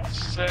 Right,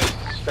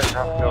 6.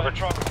 Over.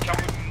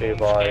 Be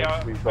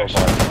advised, we've got my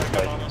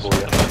information for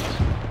you.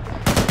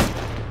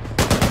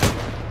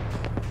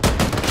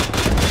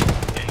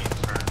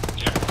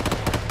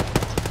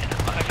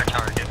 Effect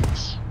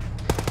targets.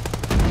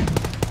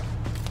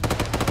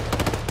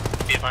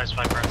 Be advised,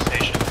 Viper on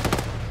station.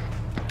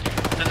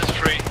 This is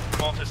free.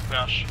 Mortis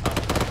splash.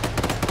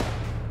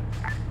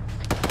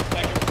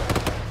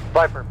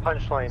 Viper,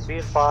 punchline, be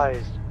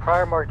advised.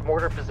 Prior marked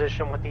mortar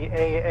position with the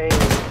AA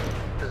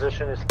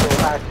position is still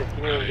active.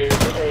 Can you engage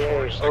the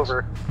AA?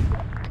 Over.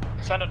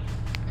 Send it.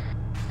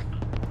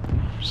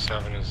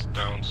 7 is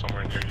down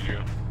somewhere near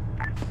you.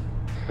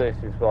 This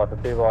is Viper,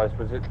 be advised,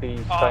 was it the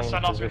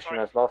same position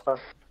as last time?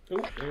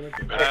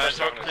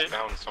 7 is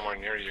down somewhere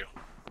near you.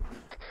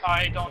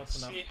 I don't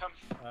see him.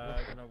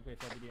 Not even on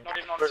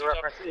Good CTAP.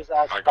 reference is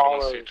as I got on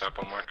follows. the C-tap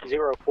on Markham.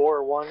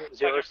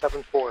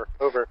 041074.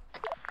 Over.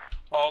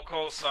 All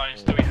call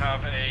signs, do we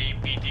have a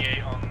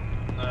BDA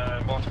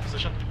on mortar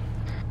position?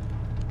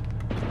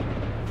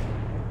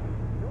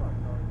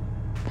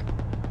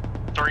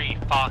 3,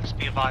 Fox,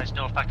 be advised,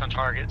 no effect on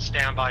target.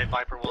 Stand by,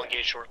 Viper will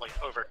engage shortly.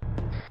 Over.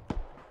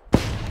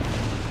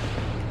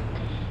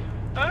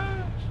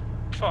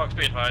 Fox,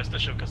 be advised, the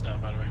shoot us down,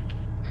 by the way.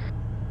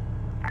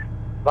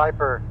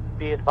 Viper,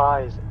 be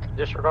advised.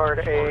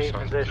 Disregard AA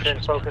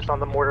position. Focus on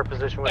the mortar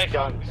position with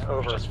guns.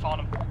 Over. Just found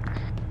him.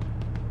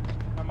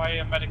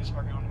 My medic is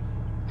working on him.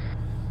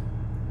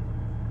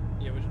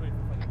 Yeah, we're just waiting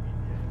for fucking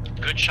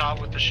BPA. Good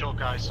shot with the shield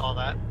guy, saw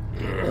that.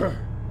 Never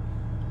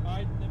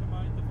mind,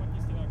 the fuck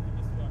is still active,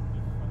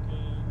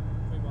 Okay,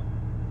 wait one.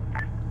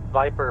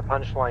 Viper,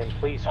 punchline,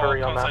 please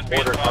hurry on that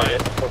mortar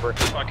target. Over.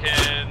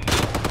 Fucking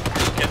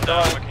get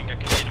down, I can need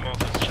the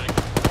mortars, check.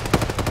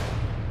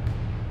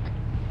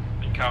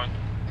 Incoming.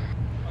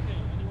 Okay,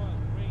 anyone,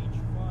 range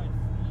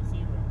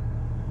 530.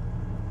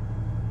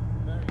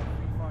 Berry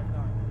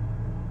 359.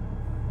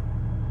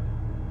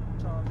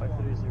 Charge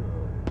 530.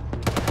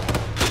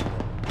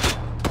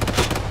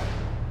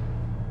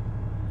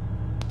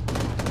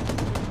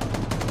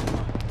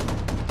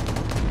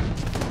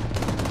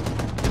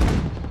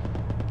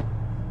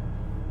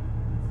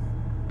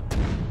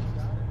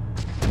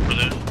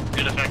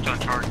 Good effect on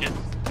target.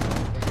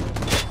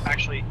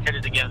 Actually, hit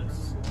it again.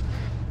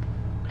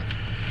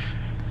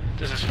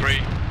 This is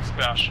free.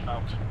 Splash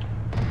out.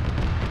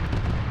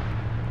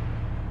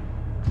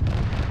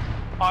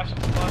 Splash.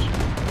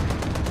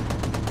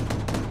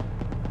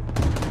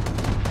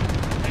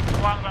 Take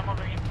one of them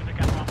over into the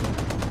camera.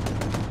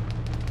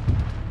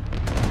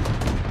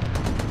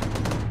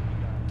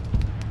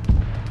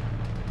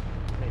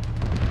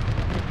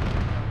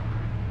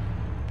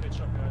 Good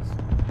shot, guys.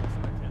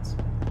 Select hits.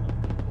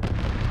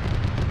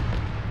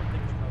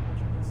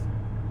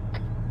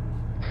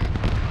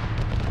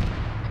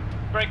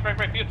 Break,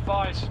 be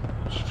advised.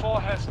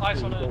 4 has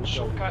eyes on a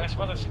Shulka as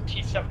well as a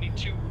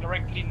T-72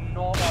 directly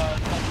north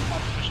of my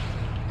position.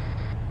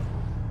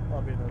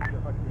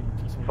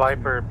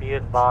 Viper, be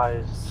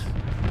advised.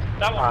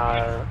 That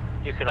one.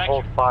 You can Thank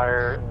hold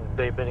fire.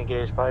 They've been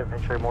engaged by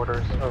infantry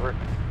mortars. Over.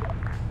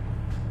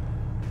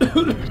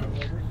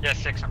 Yeah,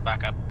 6, I'm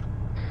back up.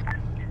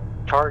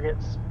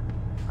 Targets.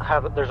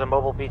 There's a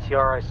mobile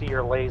BTR. I see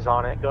your lays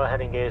on it. Go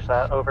ahead and engage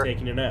that. Over.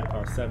 Taking your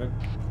nap, 7.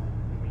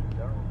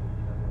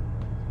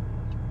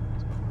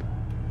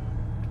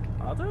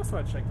 Oh, that's why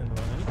I checked in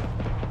the running.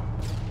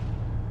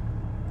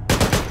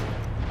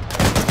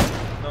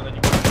 No, then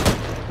you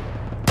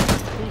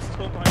who's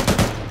still behind you?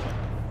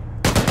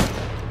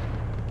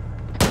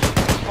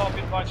 Be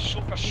advised,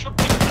 Shulka should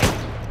be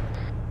protected.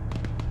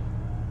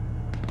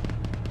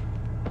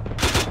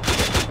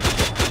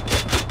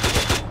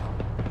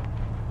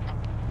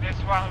 This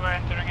one we're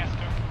entering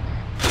S2.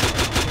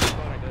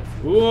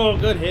 Ooh,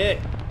 good hit.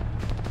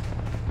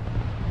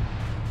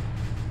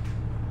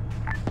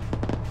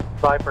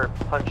 Viper,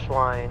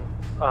 punchline.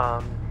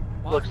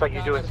 Looks like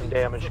you're doing some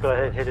damage. Go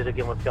ahead, hit it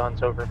again with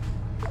guns. Over.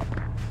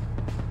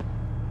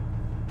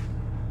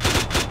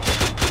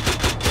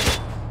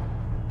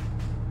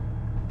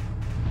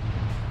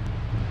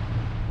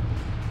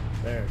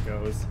 There it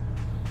goes.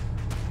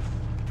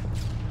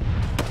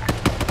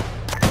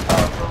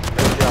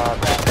 Good job.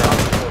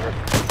 Over.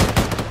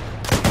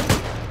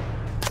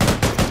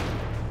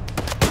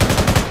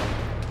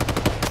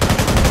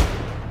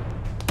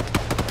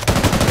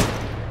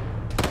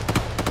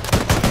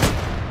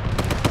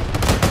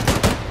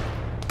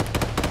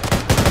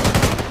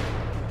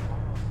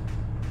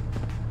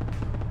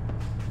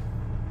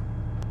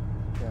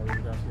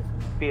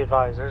 Be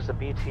advised, there's a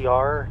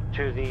BTR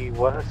to the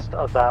west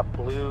of that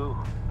blue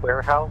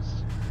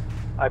warehouse.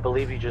 I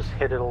believe you just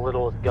hit it a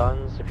little with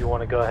guns. If you want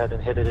to go ahead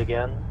and hit it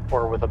again,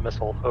 or with a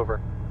missile, over.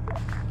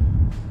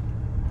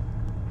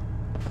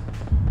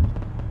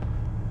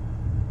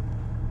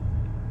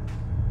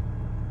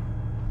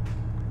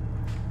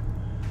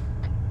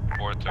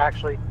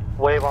 Actually,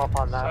 wave off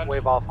on that.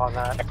 Wave off on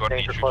that.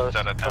 Danger close.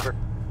 Over.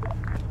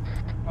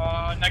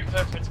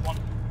 Negative. It's one.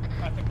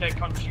 I think they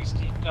confused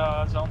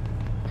the zone.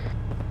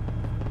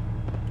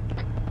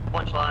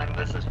 Punchline,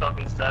 this is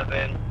Falcon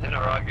 7.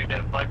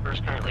 Interrogative,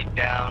 Viper's currently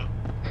down.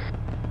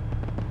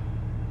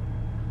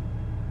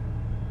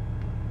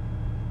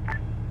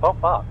 Oh,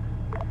 fuck.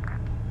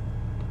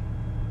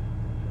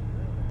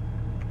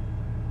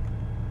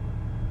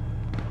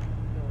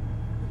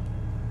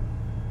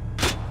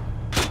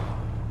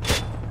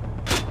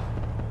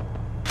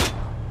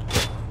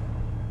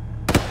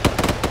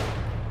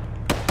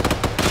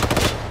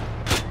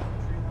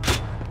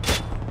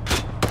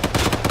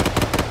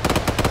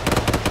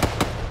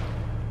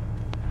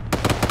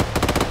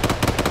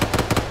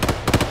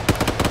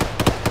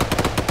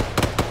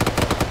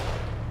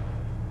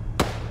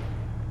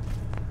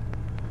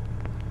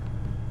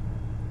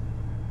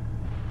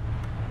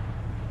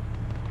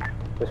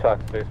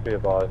 Please be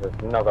advised,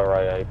 there's another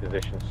AA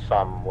position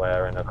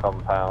somewhere in a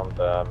compound.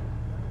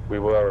 We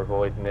were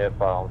avoiding it,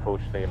 but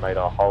unfortunately it made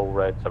our hull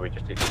red, so we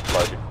just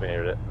exploded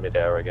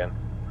mid-air again.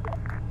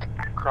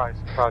 Christ,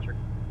 Roger.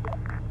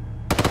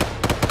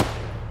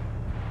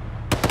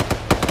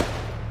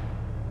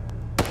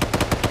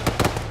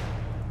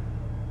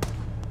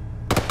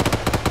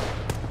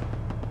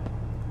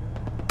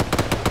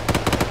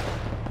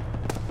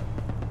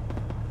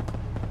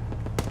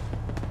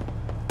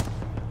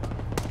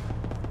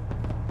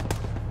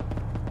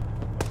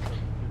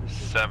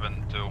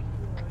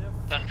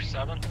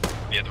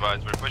 Be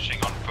advised, we're pushing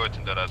on foot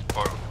into that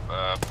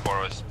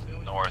forest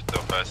north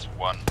of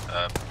S1,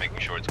 making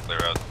sure it's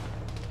clear out.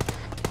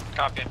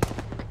 Copy.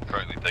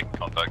 Currently taking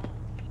contact.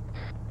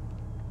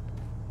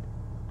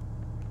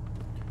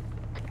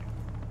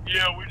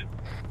 Yeah, we did.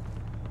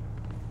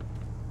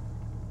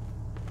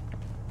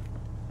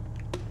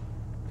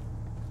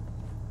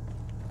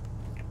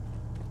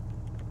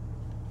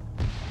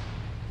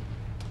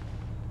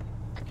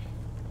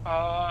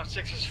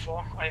 Six is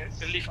 4. I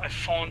believe I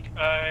found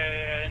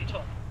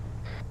intel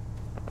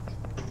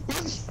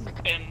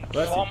in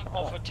form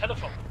of a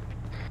telephone.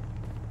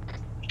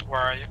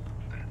 Where are you?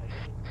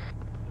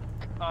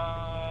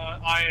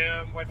 I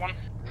am, wait one.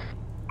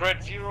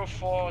 Grid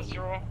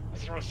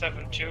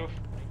 040072.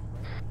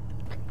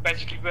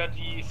 Basically where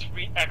the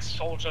 3X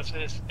soldiers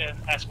is in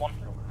S1.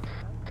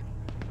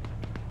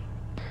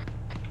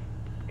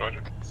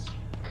 Roger.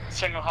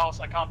 Single house,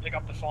 I can't pick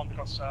up the phone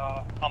because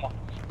Arma.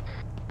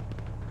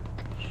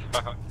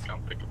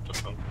 Can't pick up the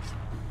phone.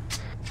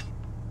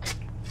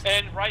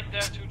 And right there,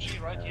 2G,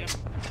 right here.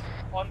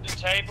 On the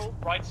table,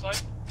 right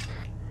side.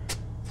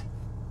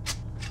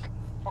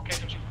 Okay,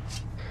 2G.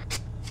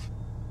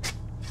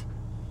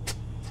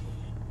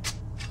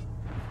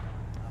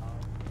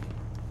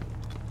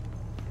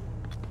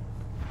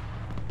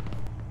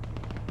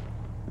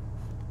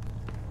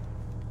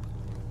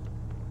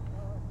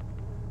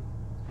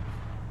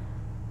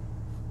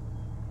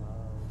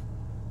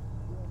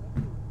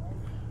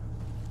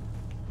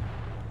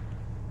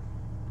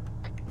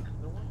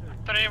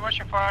 What's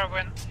your fire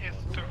when it's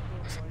 2?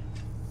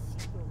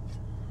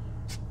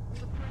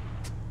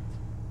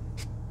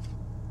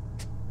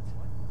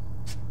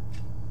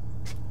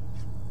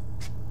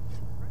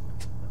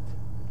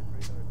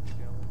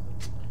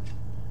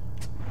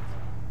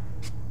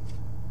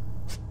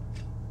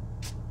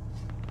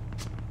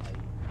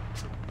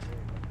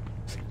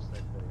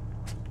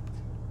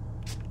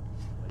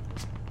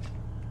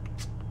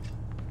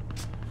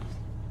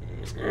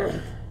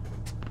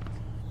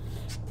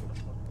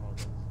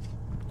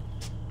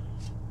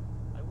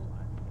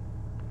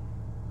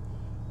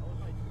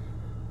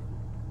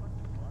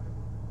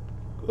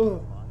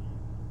 Oh.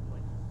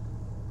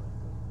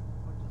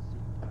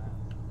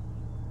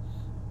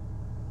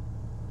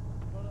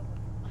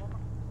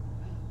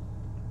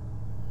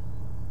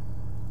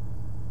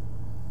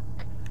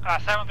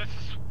 Simon, this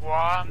is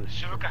 1.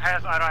 Shibuka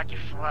has Iraqi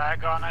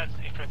flag on it,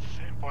 if it's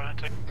important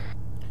to you.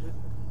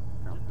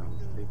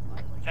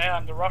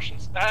 And the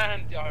Russians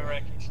and the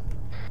Iraqis.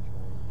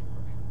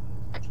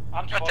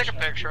 I'll take a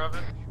picture of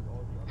it.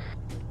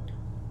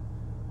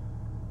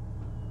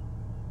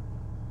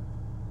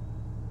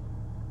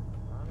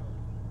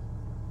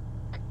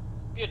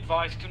 Be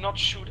advised, do not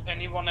shoot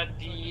anyone at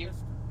the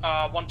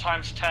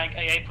 1x tank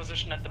AA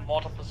position and the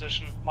mortar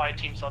position. My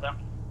teams are there.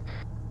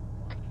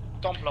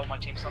 Don't blow my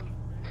teams up.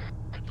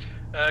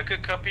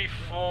 Good copy,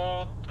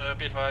 4.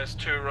 Be advised,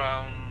 2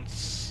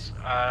 rounds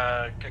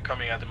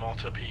coming at the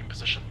mortar beam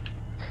position.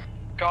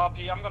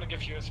 Copy, I'm gonna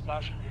give you a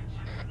splash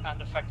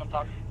and effect on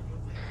target.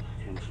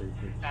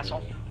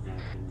 Asshole.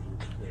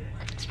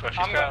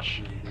 Splashy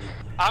splash.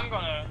 I'm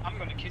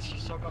gonna kiss you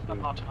so goddamn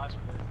hard tonight.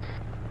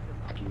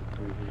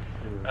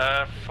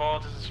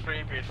 This is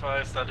 3, be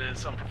advised that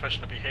is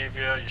unprofessional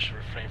behavior, you should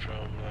refrain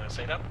from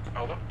saying that.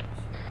 Over.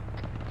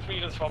 3,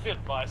 this is 4, be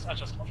advised, I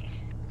just love you.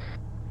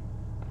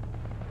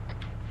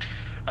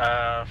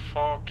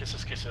 4,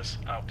 kisses,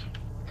 out.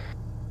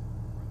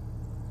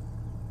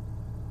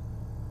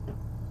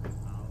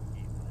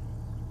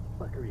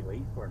 What are you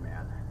waiting for,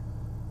 man?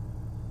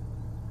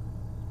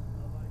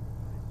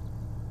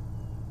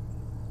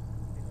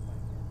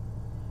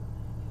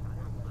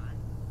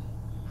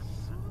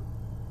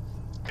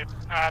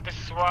 This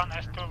is 1,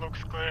 S2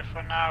 looks clear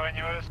for now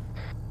anyways.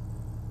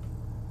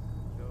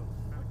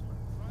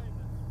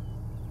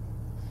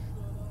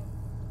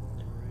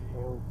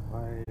 Oh,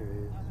 fire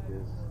is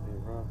this a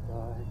rough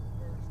die?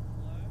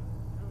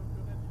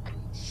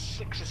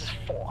 6, this is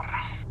 4.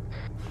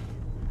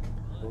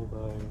 Go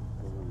by,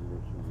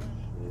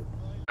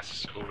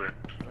 That's over.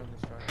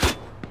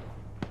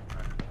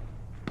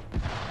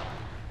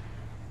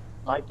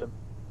 Sniped him.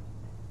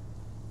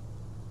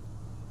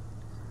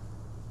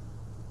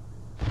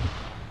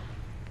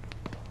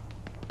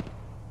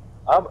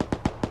 I almost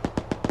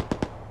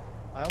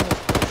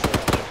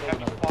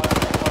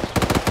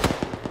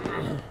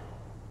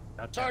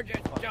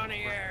Sergeant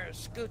Johnny Air,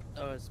 scoot.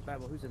 Oh, it's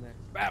Babel. Who's in there?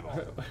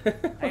 Babel.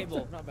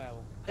 Abel, not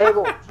Babel.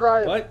 Abel,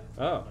 drive. What?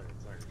 Oh.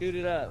 Scoot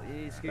it up.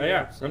 Oh,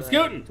 yeah, I'm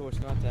scooting. Towards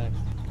contact.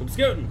 I'm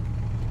scooting.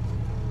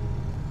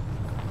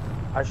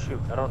 I shoot.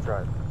 I don't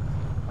drive.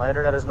 My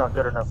internet is not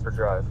good enough for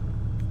drive.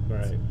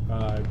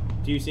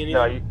 Alright. Do you see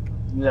anything?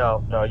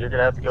 No, you're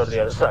gonna have to go to the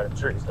other side of the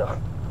trees, though.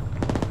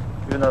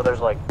 Even though there's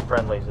like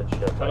friendlies and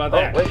shit. How about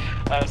that? Wait,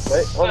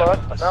 hold on.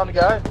 I found a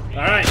guy.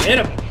 Alright, hit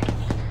him.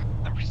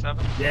 Number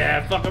 7.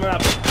 Yeah, fuck him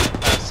up.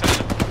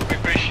 7. We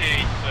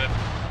appreciate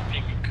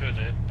being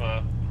included,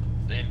 but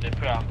in the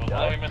preamble, what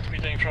are we meant to be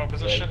doing from our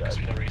position? Because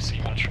we don't really see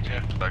much from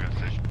here. Back at the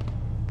station.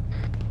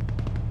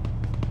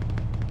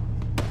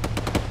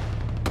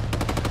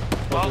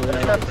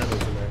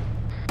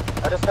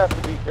 I just have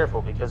to be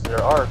careful because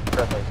there are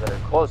friendlies that are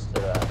close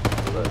to that,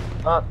 but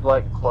not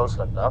like close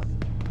enough.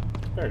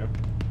 Fair enough.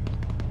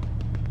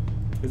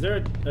 Is there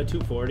a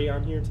 240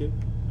 on here too?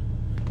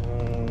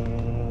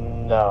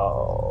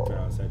 No.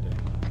 No, it's that day.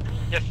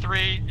 Yeah,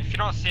 3, if you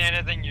don't see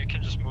anything, you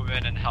can just move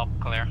in and help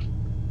clear.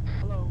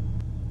 Hello.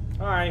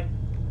 Hi.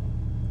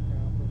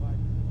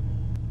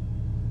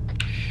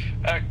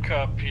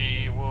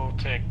 Copy, we'll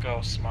take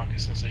Ghost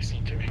Marcus since they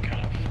seem to be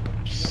kind of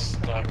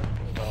stuck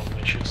with all the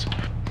issues.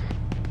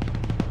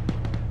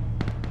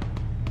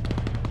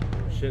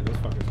 Oh shit, those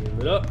fuckers getting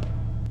lit up.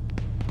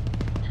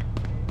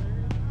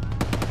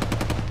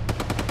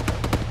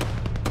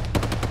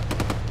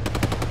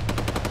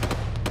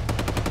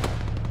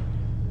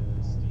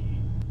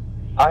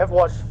 I have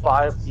watched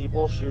 5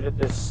 people shoot at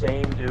this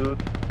same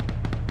dude.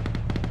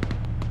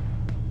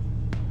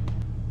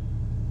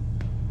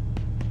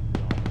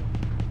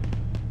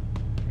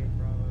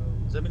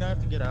 Does that mean I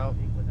have to get out?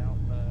 Without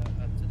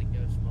up to the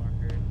ghost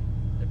marker,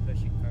 they're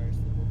pushing cars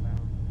that will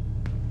bound.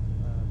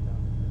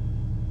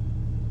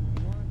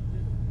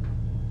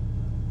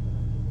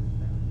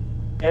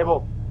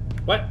 Abel.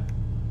 What?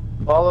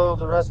 Follow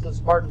the rest of the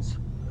Spartans.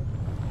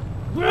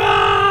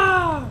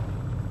 Ah!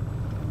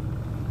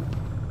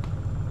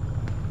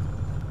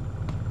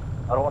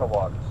 I don't want to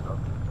walk, so,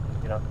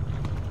 you know.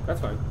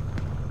 That's fine.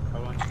 I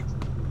want you to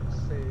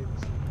save.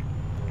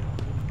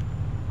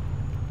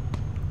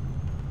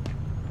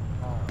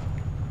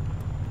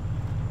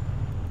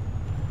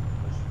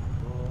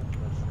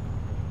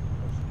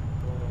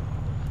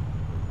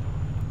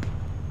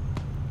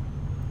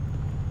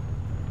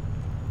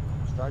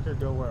 Striker,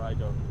 go where I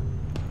go.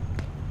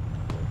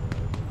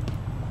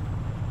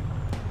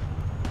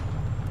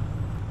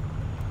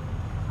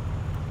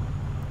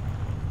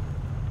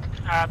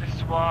 This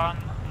is 1,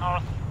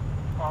 north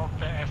of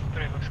the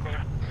S3 looks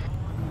clear.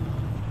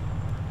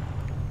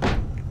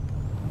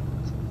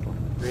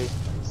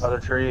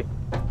 3,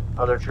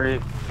 other tree.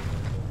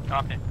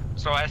 Copy.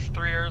 So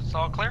S3 is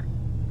all clear?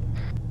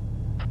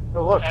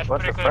 Oh look, a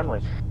bunch of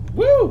friendlies.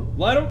 Woo!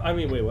 Light them? I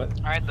mean, wait, what?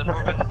 Alright, then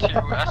move into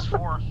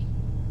S4.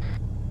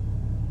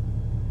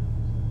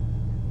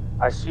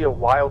 I see a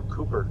wild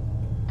Cooper.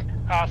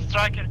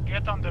 Striker,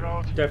 get on the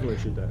road. Definitely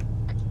shoot that.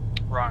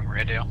 Wrong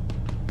radio.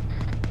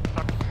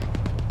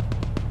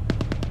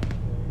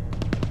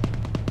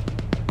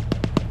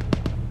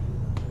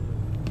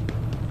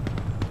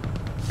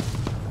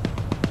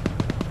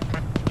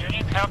 You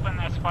need help in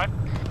S5?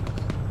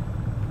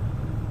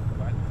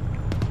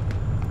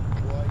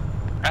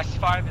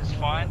 S5 is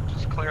fine,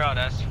 just clear out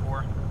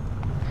S4.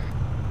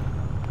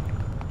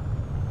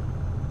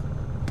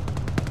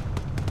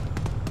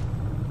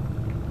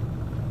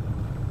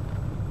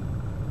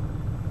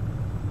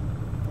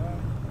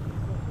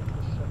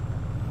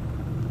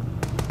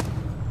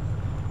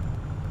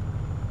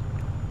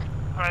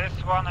 Alright, this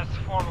is 1,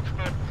 S4 looks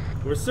clear.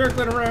 We're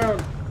circling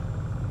around.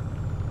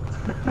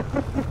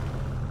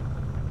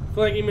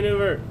 Flanking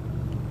maneuver.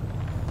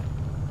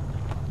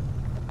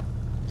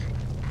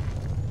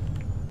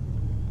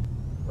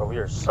 Oh, we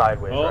are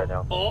sideways right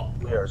now. Oh,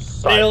 we are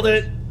sideways. nailed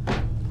it.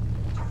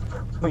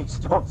 Please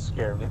don't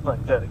scare me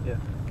like that again.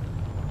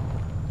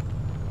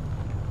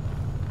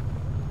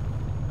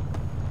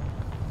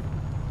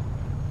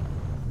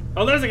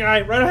 Oh, there's a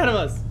guy right ahead of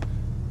us.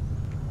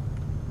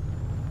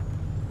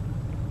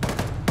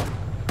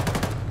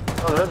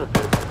 Oh, there's a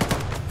dude.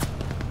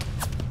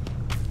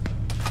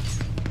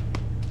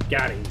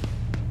 Got him.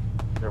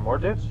 There are more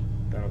dudes?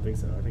 I don't think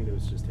so. I think it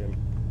was just him.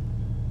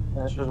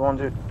 Yeah, it's just one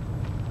dude.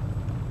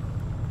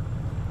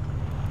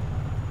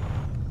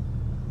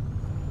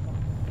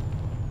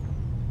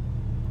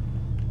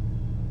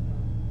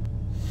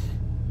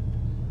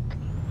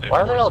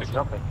 Why are they all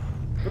jumping?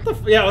 What the?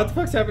 Yeah, what the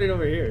fuck's happening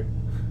over here?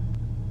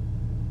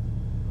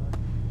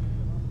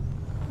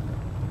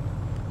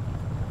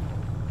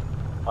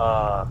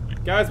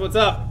 Guys, what's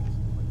up?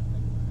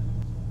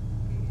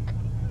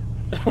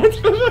 What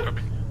the fuck?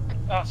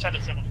 Oh, send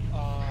it. Send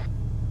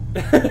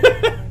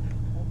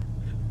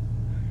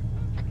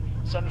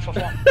it for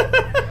fun.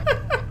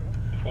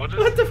 What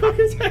the fuck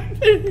is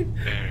happening?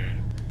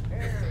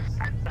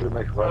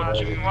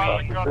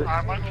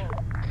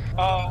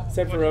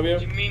 Send for Romeo.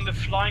 Do you mean the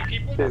flying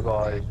people? Hey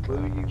guys,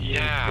 will you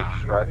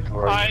extract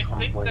or I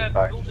think that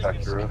back building check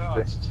is your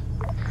cursed.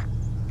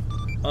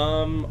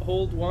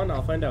 Hold one,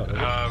 I'll find out.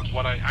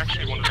 What I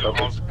actually wanted to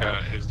ask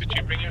is, did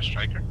you bring your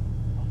striker?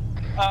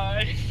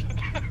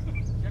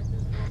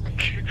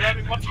 You're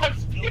grabbing one time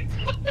speed.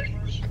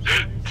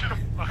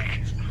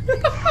 You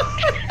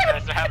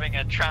guys are having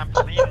a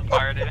trampoline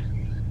party.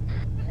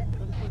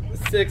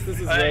 6, this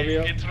is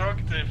Romeo. It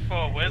rocked the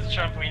 4. Where's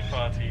trampoline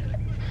party?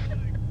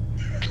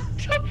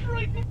 Jump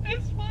right in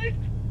this way.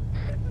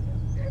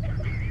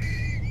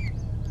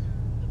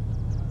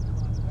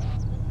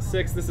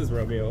 6, this is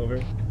Romeo.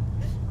 Over.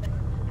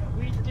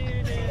 We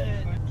did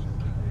it.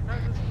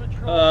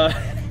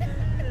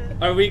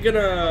 Are we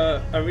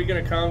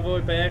gonna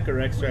convoy back or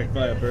extract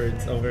via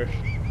birds? Over.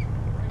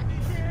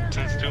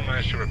 Since 2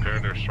 managed to repair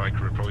their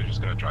striker, we're probably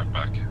just gonna drive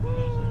back.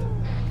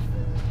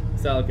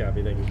 Solid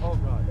copy, thank you. Oh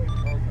god.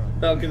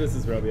 Falcon, this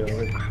is Romeo.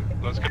 Over.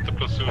 Let's get the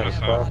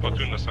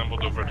platoon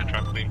assembled over the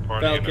trampoline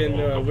party. Falcon,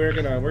 we're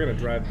gonna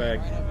drive back,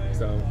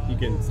 so you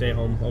can stay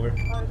home. Over.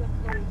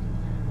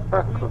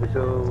 Copy,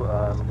 so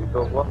we've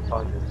got one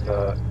target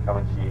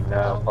coming to you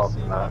now. Apart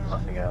from that,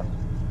 nothing else.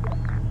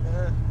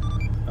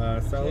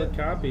 Solid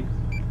copy.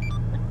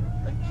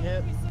 I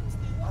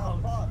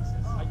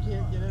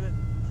can't get in it.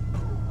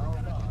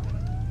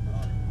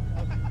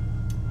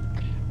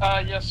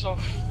 Yeah, so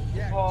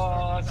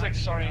for 6,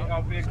 sorry,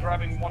 we're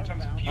grabbing one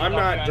time speed. I'm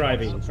not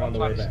driving on the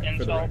way back,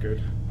 for the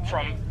record.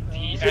 From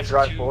the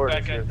S2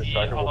 back at the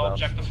hollow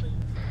objective.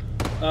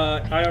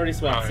 I already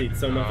swapped seats,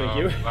 so no thank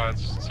you.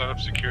 Let's set up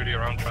security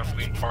around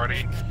trampoline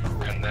party,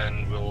 and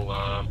then we'll,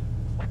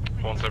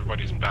 once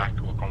everybody's back,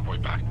 we'll convoy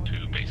back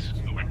to base.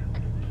 Over.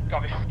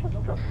 Copy.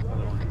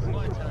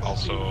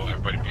 Also,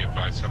 everybody be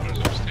advised, 7 is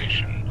off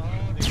station.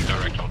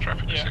 Direct all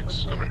traffic to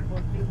 6. Over.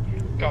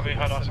 Copy,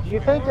 head on. Do you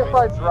think if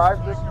I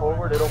drive this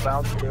forward, it'll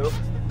bounce too?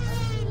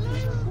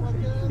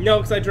 No,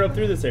 because I drove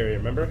through this area,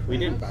 remember? We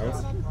didn't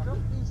bounce.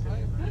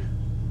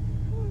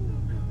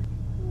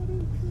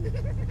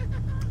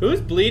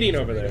 Who's bleeding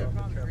over there?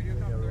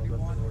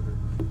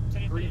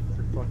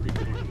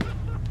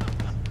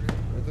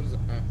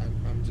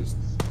 I'm just...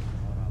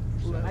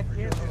 I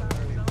can't.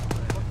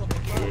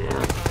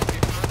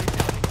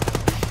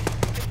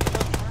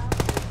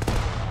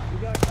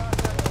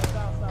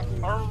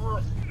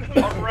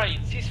 Alright,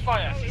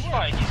 ceasefire, he's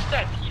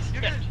dead.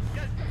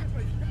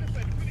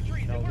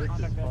 No, this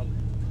is fun.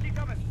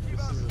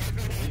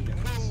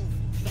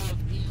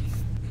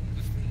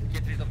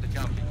 Get rid of the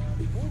jumping.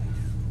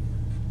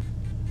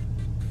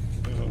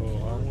 Oh,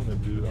 I want to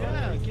do that.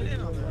 Yeah, get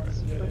in on that.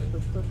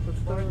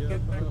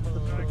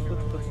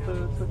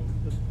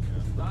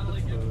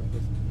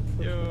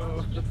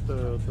 Yo.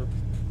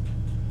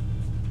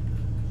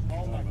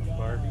 Oh my god.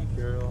 Barbie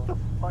girl. What the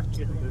fuck is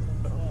this?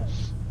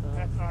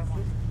 That's Arma.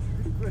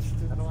 Good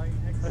question. How do I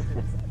exit?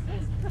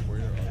 Where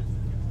are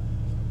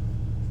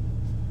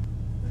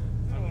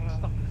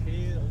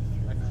you?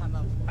 I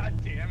cannot. God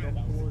damn it.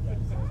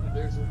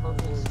 There's a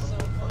purple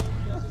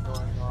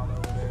going on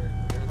over there.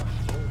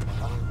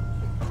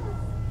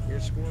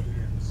 Here's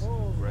scorpions.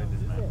 Oh, right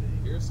this map.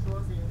 Here's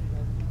scorpions.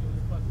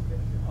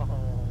 Oh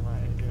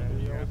my god.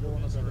 We are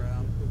going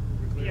around.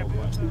 Yeah,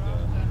 We'll let's go to the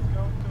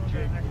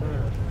next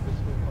one.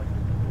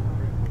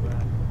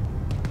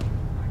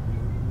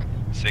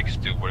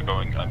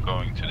 6-2, I'm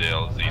going to the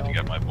LZ to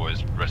get my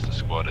boys. The rest of the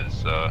squad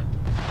is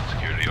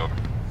security over.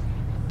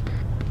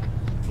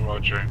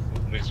 Roger.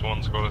 At least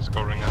one squad is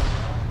covering us.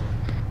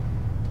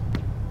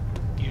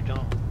 You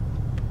don't.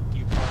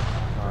 You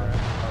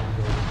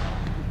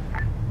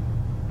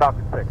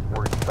Falcon 6,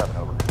 47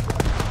 over.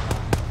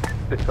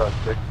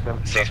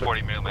 656.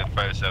 640mm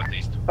fire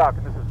southeast.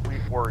 Falcon, this is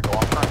Fleet Warrigal.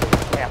 I'm currently in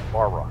Camp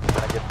Barbara.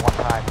 Can I get one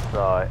times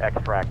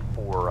extract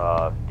for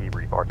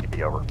debrief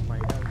RTB over?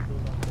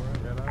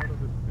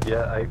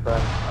 Yeah,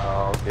 A-Fan.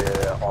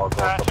 Okay, I'll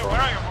go. So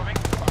where are you moving?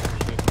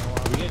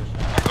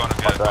 I'm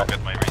gonna go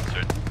get my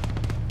research.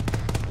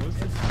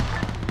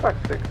 Back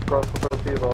 6, cross the